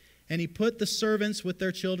servants, and he put the servants with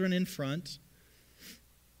their children in front.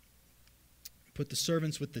 Put the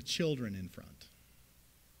servants with the children in front.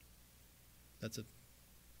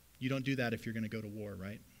 You don't do that if you're going to go to war,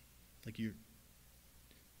 right? The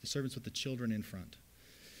servants with the children in front.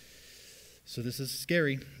 So this is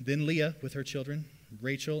scary. Then Leah with her children,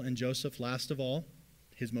 Rachel and Joseph last of all,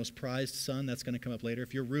 his most prized son. That's going to come up later.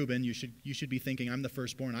 If you're Reuben, you should be thinking, I'm the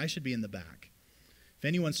firstborn. I should be in the back. If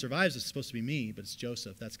anyone survives, it's supposed to be me, but it's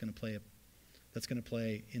Joseph. That's going to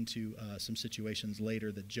play into some situations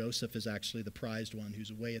later, that Joseph is actually the prized one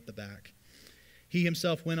who's way at the back. He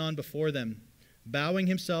himself went on before them, bowing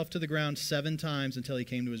himself to the ground 7 times until he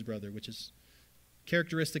came to his brother, which is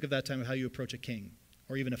characteristic of that time of how you approach a king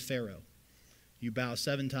or even a pharaoh. You bow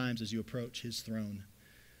 7 times as you approach his throne.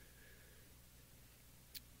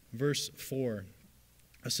 Verse 4,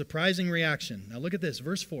 a surprising reaction. Now look at this,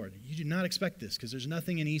 verse 4. You do not expect this because there's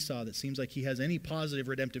nothing in Esau that seems like he has any positive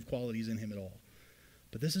redemptive qualities in him at all.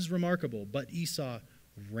 But this is remarkable. But Esau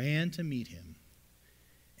ran to meet him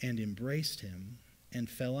and embraced him and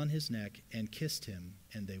fell on his neck and kissed him,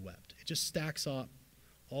 and they wept. It just stacks up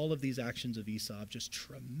all of these actions of Esau, just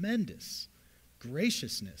tremendous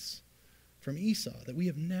graciousness from Esau that we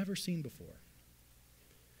have never seen before.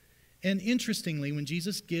 And interestingly, when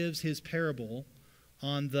Jesus gives his parable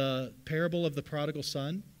on the parable of the prodigal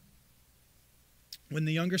son, when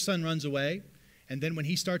the younger son runs away, and then when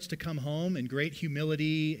he starts to come home in great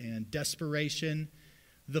humility and desperation,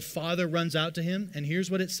 the father runs out to him, and here's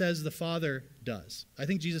what it says the father does. I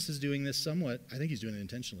think Jesus is doing this somewhat. I think he's doing it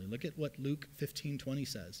intentionally. Look at what Luke 15:20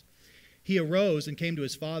 says. He arose and came to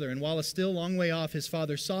his father, and while a still long way off, his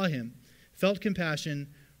father saw him, felt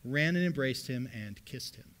compassion, ran and embraced him, and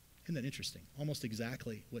kissed him. Isn't that interesting? Almost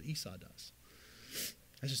exactly what Esau does.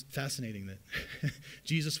 It's just fascinating that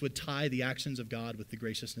Jesus would tie the actions of God with the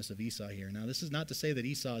graciousness of Esau here. Now, this is not to say that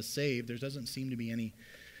Esau is saved. There doesn't seem to be any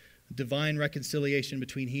divine reconciliation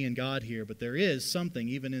between he and God here, but there is something,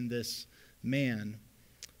 even in this man,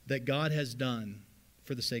 that God has done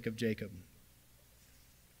for the sake of Jacob.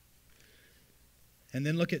 And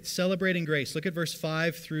then look at celebrating grace. Look at verse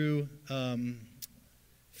 5 through 11.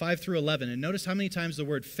 And notice how many times the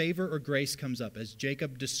word favor or grace comes up as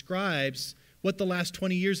Jacob describes what the last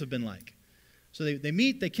 20 years have been like. So they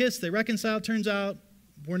meet, they kiss, they reconcile. Turns out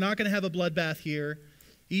we're not going to have a bloodbath here.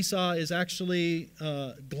 Esau is actually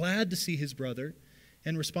glad to see his brother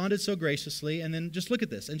and responded so graciously. And then just look at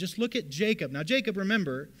this. And just look at Jacob. Now, Jacob,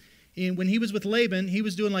 remember, when he was with Laban, he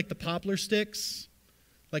was doing like the poplar sticks,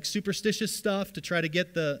 like superstitious stuff to try to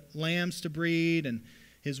get the lambs to breed. And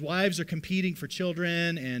his wives are competing for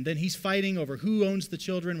children. And then he's fighting over who owns the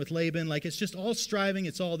children with Laban. Like it's just all striving.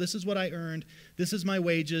 It's all, this is what I earned. This is my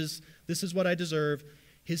wages. This is what I deserve.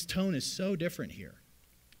 His tone is so different here.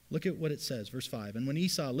 Look at what it says, verse 5. And when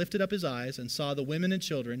Esau lifted up his eyes and saw the women and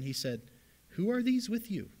children, he said, "Who are these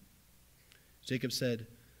with you?" Jacob said,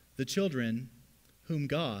 "The children whom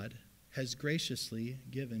God has graciously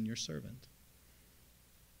given your servant."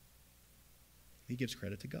 He gives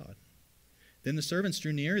credit to God. Then the servants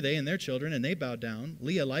drew near, they and their children, and they bowed down.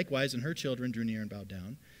 Leah likewise and her children drew near and bowed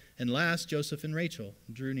down. And last, Joseph and Rachel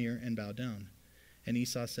drew near and bowed down. And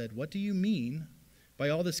Esau said, "What do you mean by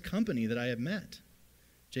all this company that I have met?"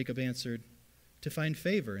 Jacob answered, "To find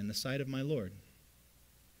favor in the sight of my Lord."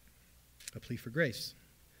 A plea for grace.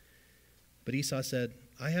 But Esau said,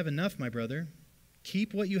 "I have enough, my brother.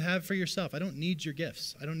 Keep what you have for yourself. I don't need your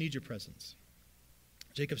gifts. I don't need your presents."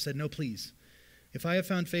 Jacob said, "No, please. If I have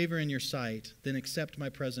found favor in your sight, then accept my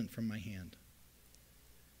present from my hand.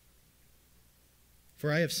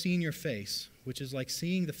 For I have seen your face, which is like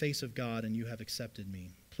seeing the face of God, and you have accepted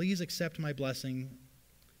me. Please accept my blessing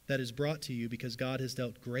that is brought to you, because God has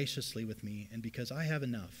dealt graciously with me, and because I have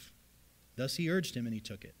enough." Thus he urged him, and he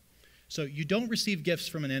took it. So you don't receive gifts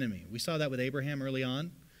from an enemy. We saw that with Abraham early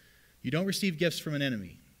on. You don't receive gifts from an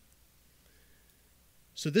enemy.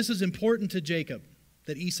 So this is important to Jacob,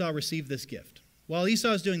 that Esau received this gift. While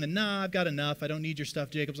Esau is doing I've got enough, I don't need your stuff,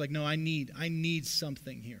 Jacob's like, "No, I need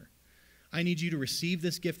something here. I need you to receive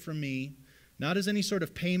this gift from me, not as any sort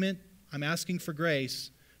of payment. I'm asking for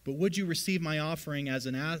grace, but would you receive my offering as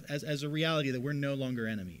a reality that we're no longer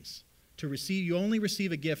enemies? To receive, you only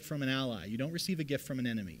receive a gift from an ally. You don't receive a gift from an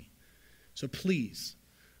enemy. So please,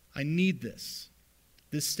 I need this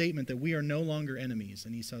statement that we are no longer enemies."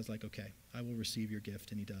 And Esau's like, "Okay, I will receive your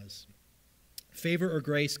gift," and he does. Favor or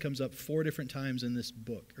grace comes up 4 different times in this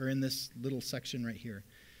book, or in this little section right here,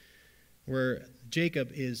 where Jacob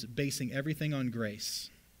is basing everything on grace.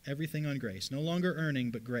 Everything on grace. No longer earning,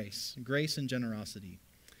 but grace. Grace and generosity.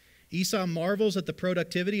 Esau marvels at the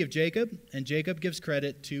productivity of Jacob, and Jacob gives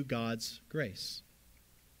credit to God's grace.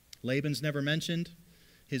 Laban's never mentioned.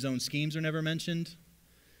 His own schemes are never mentioned.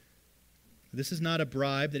 This is not a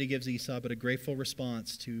bribe that he gives Esau, but a grateful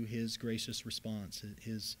response to his gracious response,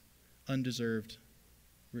 his undeserved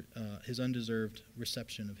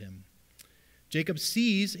reception of him. Jacob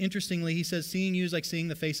sees, interestingly, he says, "Seeing you is like seeing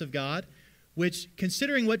the face of God," which,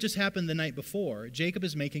 considering what just happened the night before, Jacob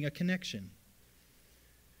is making a connection.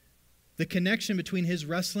 The connection between his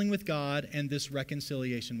wrestling with God and this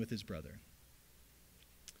reconciliation with his brother.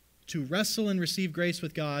 To wrestle and receive grace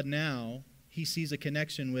with God now, he sees a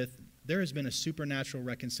connection with, there has been a supernatural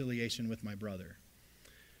reconciliation with my brother.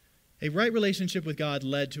 A right relationship with God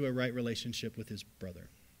led to a right relationship with his brother.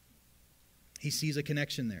 He sees a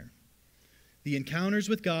connection there. The encounters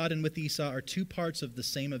with God and with Esau are 2 parts of the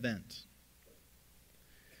same event.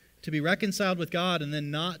 To be reconciled with God and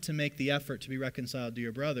then not to make the effort to be reconciled to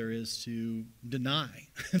your brother is to deny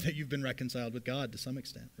that you've been reconciled with God to some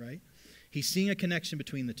extent, right? He's seeing a connection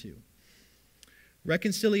between the 2.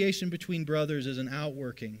 Reconciliation between brothers is an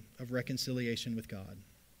outworking of reconciliation with God.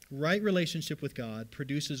 Right relationship with God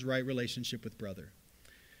produces right relationship with brother.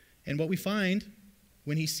 And what we find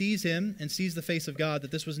when he sees him and sees the face of God,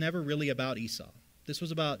 that this was never really about Esau. This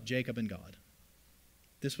was about Jacob and God.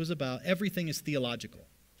 This was about, everything is theological.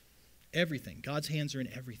 Everything. God's hands are in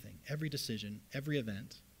everything, every decision, every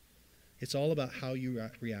event. It's all about how you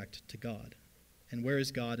react to God. And where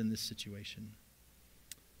is God in this situation?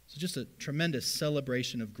 So just a tremendous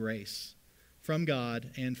celebration of grace from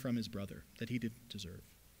God and from his brother that he didn't deserve.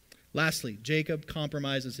 Lastly, Jacob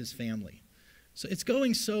compromises his family. So it's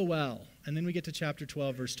going so well. And then we get to chapter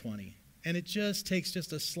 12, verse 20. And it just takes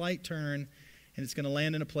just a slight turn, and it's going to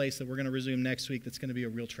land in a place that we're going to resume next week that's going to be a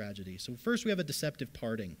real tragedy. So first we have a deceptive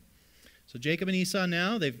parting. So Jacob and Esau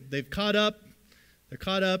now, they've caught up. They're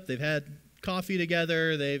caught up. They've had coffee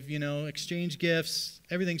together. They've, exchanged gifts.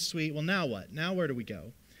 Everything's sweet. Well, now what? Now where do we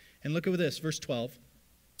go? And look at this, verse 12.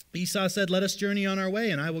 Esau said, "Let us journey on our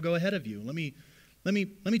way, and I will go ahead of you. Let me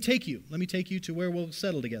take you. Let me take you to where we'll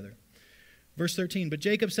settle together." Verse 13, "But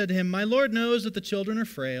Jacob said to him, My Lord knows that the children are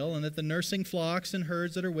frail, and that the nursing flocks and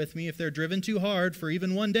herds that are with me, if they're driven too hard for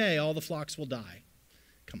even one day, all the flocks will die."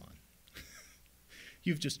 Come on.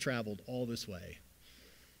 You've just traveled all this way.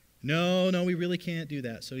 No, we really can't do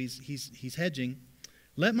that. So he's hedging.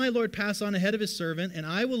 "Let my Lord pass on ahead of his servant, and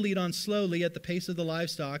I will lead on slowly at the pace of the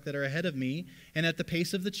livestock that are ahead of me, and at the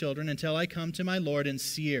pace of the children, until I come to my Lord in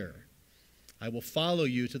Seir. I will follow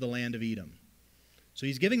you to the land of Edom." So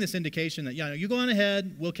he's giving this indication that, you go on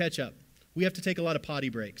ahead, we'll catch up. We have to take a lot of potty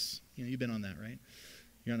breaks. You've been on that, right?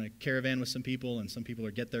 You're on a caravan with some people, and some people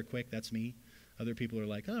are get there quick. That's me. Other people are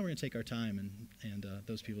like, we're going to take our time, and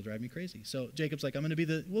those people drive me crazy. So Jacob's like, I'm going to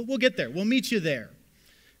be we'll get there. We'll meet you there.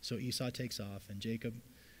 So Esau takes off, and Jacob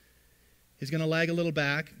is going to lag a little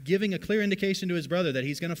back, giving a clear indication to his brother that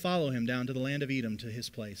he's going to follow him down to the land of Edom, to his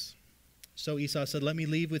place. So Esau said, "Let me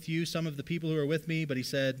leave with you some of the people who are with me." But he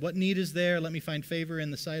said, "What need is there? Let me find favor in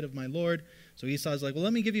the sight of my Lord." So Esau's like, "Well,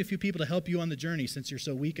 let me give you a few people to help you on the journey since you're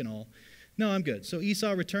so weak and all." "No, I'm good." So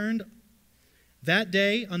Esau returned that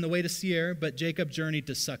day on the way to Seir, but Jacob journeyed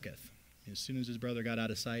to Succoth. As soon as his brother got out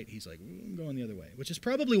of sight, he's like, I'm going the other way, which is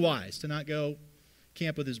probably wise to not go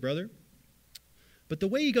camp with his brother. But the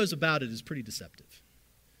way he goes about it is pretty deceptive.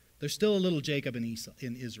 There's still a little Jacob in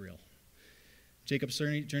Israel. Jacob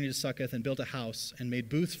journeyed to Succoth and built a house and made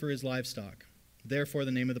booths for his livestock. Therefore,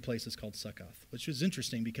 the name of the place is called Succoth, which is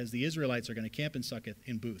interesting because the Israelites are going to camp in Succoth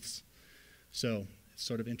in booths. So it's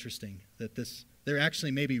sort of interesting that they're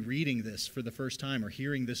actually maybe reading this for the first time or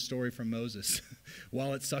hearing this story from Moses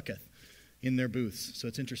while at Succoth in their booths. So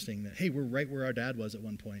it's interesting that, hey, we're right where our dad was at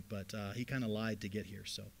one point, but he kind of lied to get here.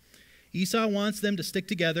 So Esau wants them to stick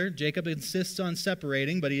together. Jacob insists on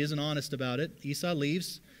separating, but he isn't honest about it. Esau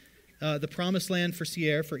leaves the promised land for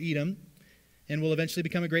Seir, for Edom, and will eventually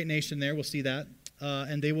become a great nation there. We'll see that.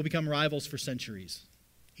 And they will become rivals for centuries.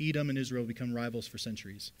 Edom and Israel will become rivals for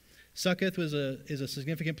centuries. Succoth is a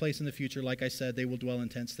significant place in the future. Like I said, they will dwell in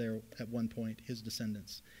tents there at one point, his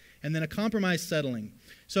descendants. And then a compromise settling.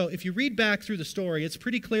 So if you read back through the story, it's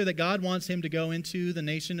pretty clear that God wants him to go into the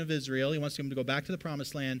nation of Israel. He wants him to go back to the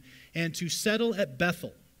promised land and to settle at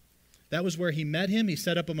Bethel. That was where he met him. He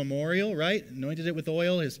set up a memorial, right? Anointed it with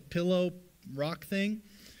oil, his pillow rock thing.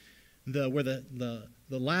 Where the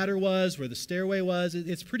ladder was, where the stairway was.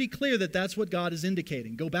 It's pretty clear that that's what God is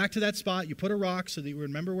indicating. Go back to that spot. You put a rock so that you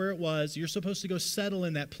remember where it was. You're supposed to go settle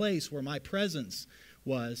in that place where my presence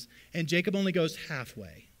was. And Jacob only goes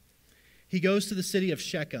halfway. He goes to the city of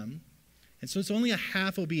Shechem. And so it's only a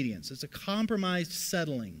half obedience. It's a compromised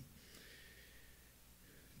settling.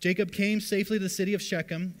 Jacob came safely to the city of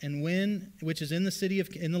Shechem, which is in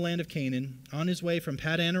the land of Canaan, on his way from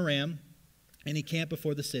Paddan Aram, and he camped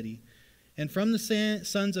before the city. And from the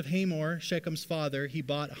sons of Hamor, Shechem's father, he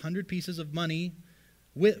bought 100 pieces of money,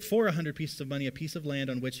 for 100 pieces of money, a piece of land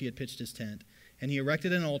on which he had pitched his tent. And he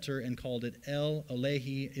erected an altar and called it El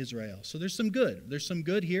Elohe Israel. So there's some good. There's some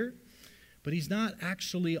good here, but he's not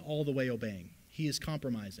actually all the way obeying. He is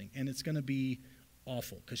compromising, and it's going to be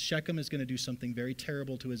awful because Shechem is going to do something very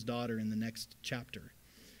terrible to his daughter in the next chapter.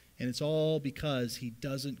 And it's all because he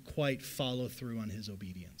doesn't quite follow through on his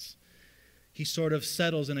obedience. He sort of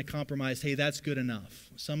settles in a compromise, hey, that's good enough.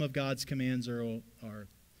 Some of God's commands are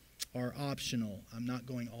optional. I'm not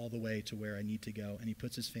going all the way to where I need to go. And he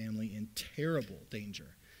puts his family in terrible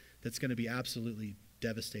danger that's going to be absolutely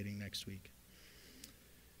devastating next week.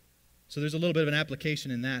 So there's a little bit of an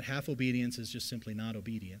application in that. Half obedience is just simply not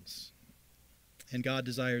obedience. And God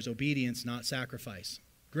desires obedience, not sacrifice.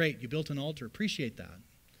 Great, you built an altar. Appreciate that.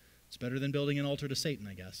 It's better than building an altar to Satan,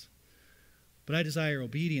 I guess. But I desire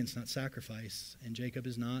obedience, not sacrifice. And Jacob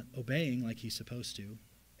is not obeying like he's supposed to.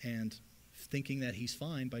 And thinking that he's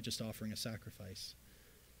fine by just offering a sacrifice.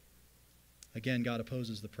 Again, God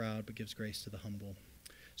opposes the proud but gives grace to the humble.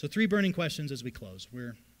 So 3 burning questions as we close.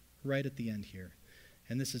 We're right at the end here.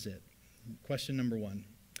 And this is it. Question number 1.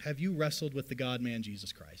 Have you wrestled with the God-man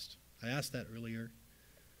Jesus Christ? I asked that earlier.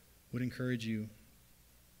 Would encourage you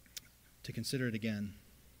to consider it again.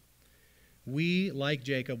 We, like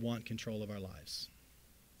Jacob, want control of our lives.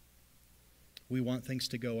 We want things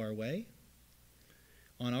to go our way,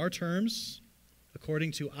 on our terms,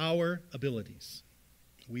 according to our abilities.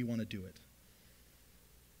 We want to do it.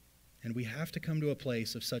 And we have to come to a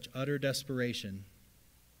place of such utter desperation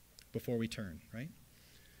before we turn, right?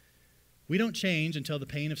 We don't change until the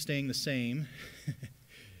pain of staying the same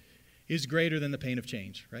is greater than the pain of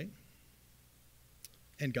change, right?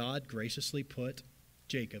 And God graciously put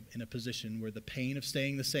Jacob in a position where the pain of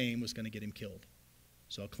staying the same was going to get him killed.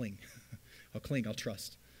 So I'll cling. I'll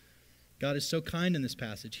trust. God is so kind in this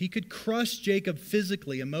passage. He could crush Jacob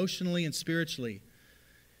physically, emotionally, and spiritually.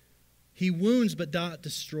 He wounds but not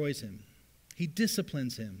destroys him. He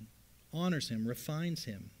disciplines him, honors him, refines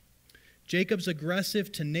him. Jacob's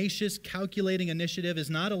aggressive, tenacious, calculating initiative is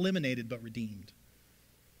not eliminated but redeemed.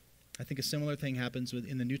 I think a similar thing happens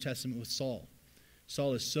in the New Testament with Saul.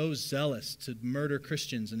 Saul is so zealous to murder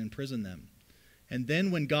Christians and imprison them. And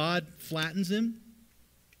then when God flattens him,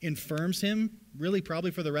 infirms him, really probably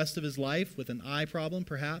for the rest of his life with an eye problem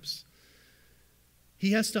perhaps,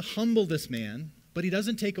 he has to humble this man, but he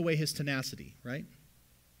doesn't take away his tenacity, right?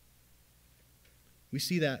 We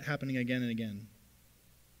see that happening again and again.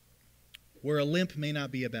 Where a limp may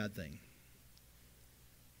not be a bad thing.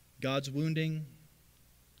 God's wounding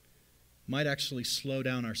might actually slow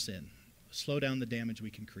down our sin, slow down the damage we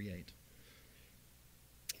can create.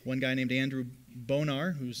 One guy named Andrew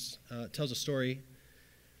Bonar, who tells a story.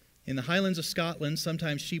 In the highlands of Scotland,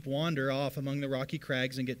 sometimes sheep wander off among the rocky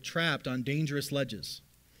crags and get trapped on dangerous ledges.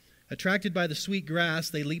 Attracted by the sweet grass,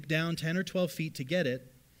 they leap down 10 or 12 feet to get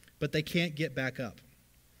it, but they can't get back up.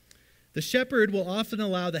 The shepherd will often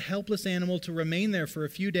allow the helpless animal to remain there for a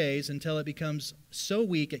few days until it becomes so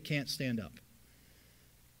weak it can't stand up.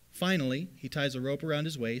 Finally, he ties a rope around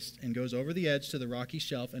his waist and goes over the edge to the rocky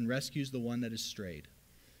shelf and rescues the one that has strayed.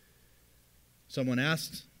 Someone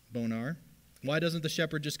asked Bonar, "Why doesn't the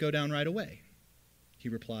shepherd just go down right away?" He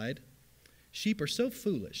replied, "Sheep are so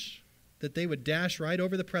foolish that they would dash right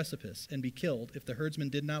over the precipice and be killed if the herdsman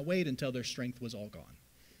did not wait until their strength was all gone."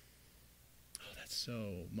 Oh, that's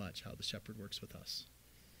so much how the shepherd works with us.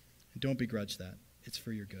 And don't begrudge that. It's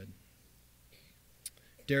for your good.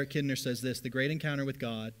 Derek Kidner says this: the great encounter with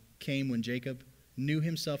God came when Jacob knew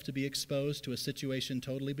himself to be exposed to a situation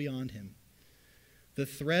totally beyond him. The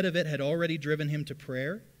threat of it had already driven him to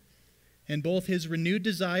prayer, and both his renewed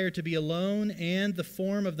desire to be alone and the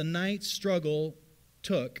form of the night's struggle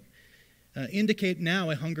indicate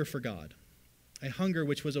now a hunger for God, a hunger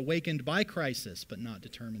which was awakened by crisis but not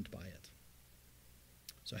determined by it.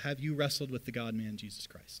 So have you wrestled with the God-man Jesus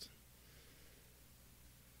Christ?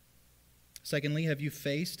 Secondly, have you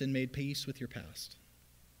faced and made peace with your past?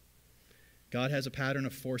 God has a pattern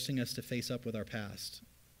of forcing us to face up with our past,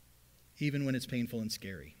 even when it's painful and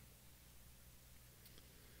scary.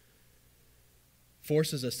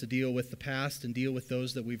 Forces us to deal with the past and deal with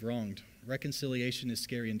those that we've wronged. Reconciliation is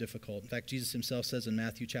scary and difficult. In fact, Jesus himself says in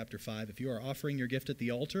Matthew chapter 5, if you are offering your gift at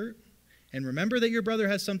the altar, and remember that your brother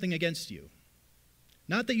has something against you,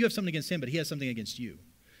 not that you have something against him, but he has something against you.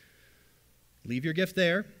 Leave your gift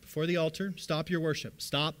there before the altar. Stop your worship.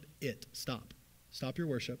 Stop it. Stop. Stop your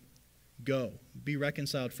worship. Go. Be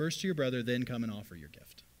reconciled first to your brother, then come and offer your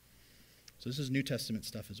gift. So this is New Testament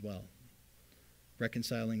stuff as well.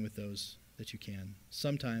 Reconciling with those that you can.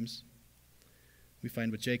 Sometimes we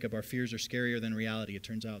find with Jacob our fears are scarier than reality. It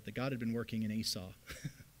turns out that God had been working in Esau.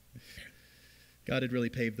 God had really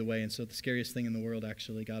paved the way, and so the scariest thing in the world,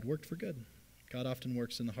 actually, God worked for good. God often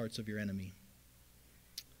works in the hearts of your enemy.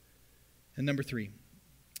 And number 3,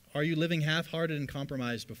 are you living half-hearted and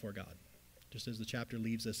compromised before God? Just as the chapter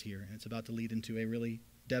leaves us here, and it's about to lead into a really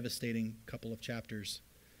devastating couple of chapters.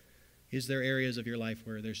 Is there areas of your life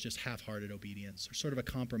where there's just half-hearted obedience or sort of a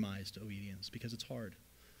compromised obedience because it's hard,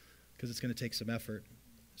 because it's going to take some effort?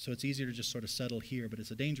 So it's easier to just sort of settle here, but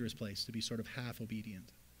it's a dangerous place to be sort of half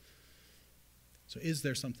obedient. So is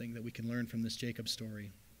there something that we can learn from this Jacob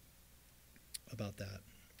story about that?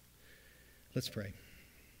 Let's pray.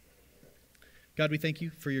 God, we thank you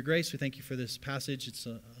for your grace. We thank you for this passage. It's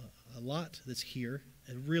a lot that's here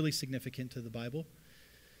and really significant to the Bible.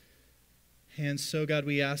 And so, God,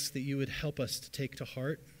 we ask that you would help us to take to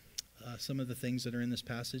heart some of the things that are in this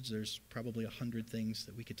passage. There's probably 100 things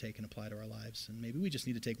that we could take and apply to our lives. And maybe we just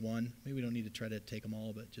need to take one. Maybe we don't need to try to take them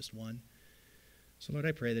all, but just one. So Lord,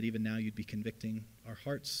 I pray that even now you'd be convicting our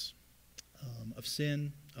hearts of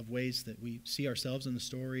sin, of ways that we see ourselves in the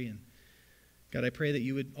story. And God, I pray that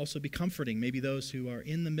you would also be comforting maybe those who are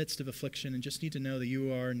in the midst of affliction and just need to know that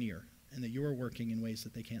you are near and that you are working in ways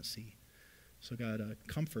that they can't see. So God,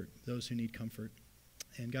 comfort those who need comfort.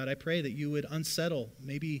 And God, I pray that you would unsettle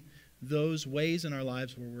maybe those ways in our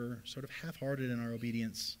lives where we're sort of half-hearted in our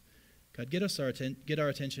obedience. God, get our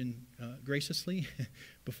attention graciously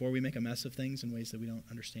before we make a mess of things in ways that we don't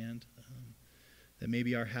understand. That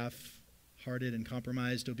maybe our half-hearted and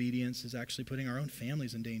compromised obedience is actually putting our own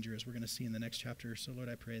families in danger, as we're going to see in the next chapter. So Lord,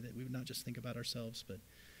 I pray that we would not just think about ourselves, but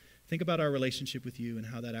think about our relationship with you and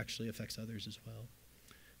how that actually affects others as well.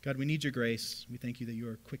 God, we need your grace. We thank you that you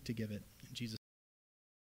are quick to give it. In Jesus'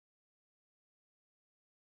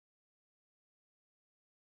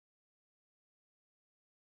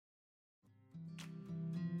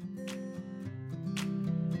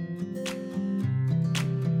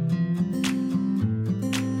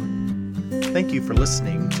 Thank you for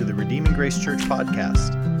listening to the Redeeming Grace Church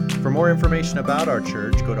podcast. For more information about our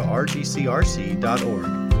church, go to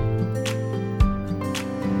rgcrc.org.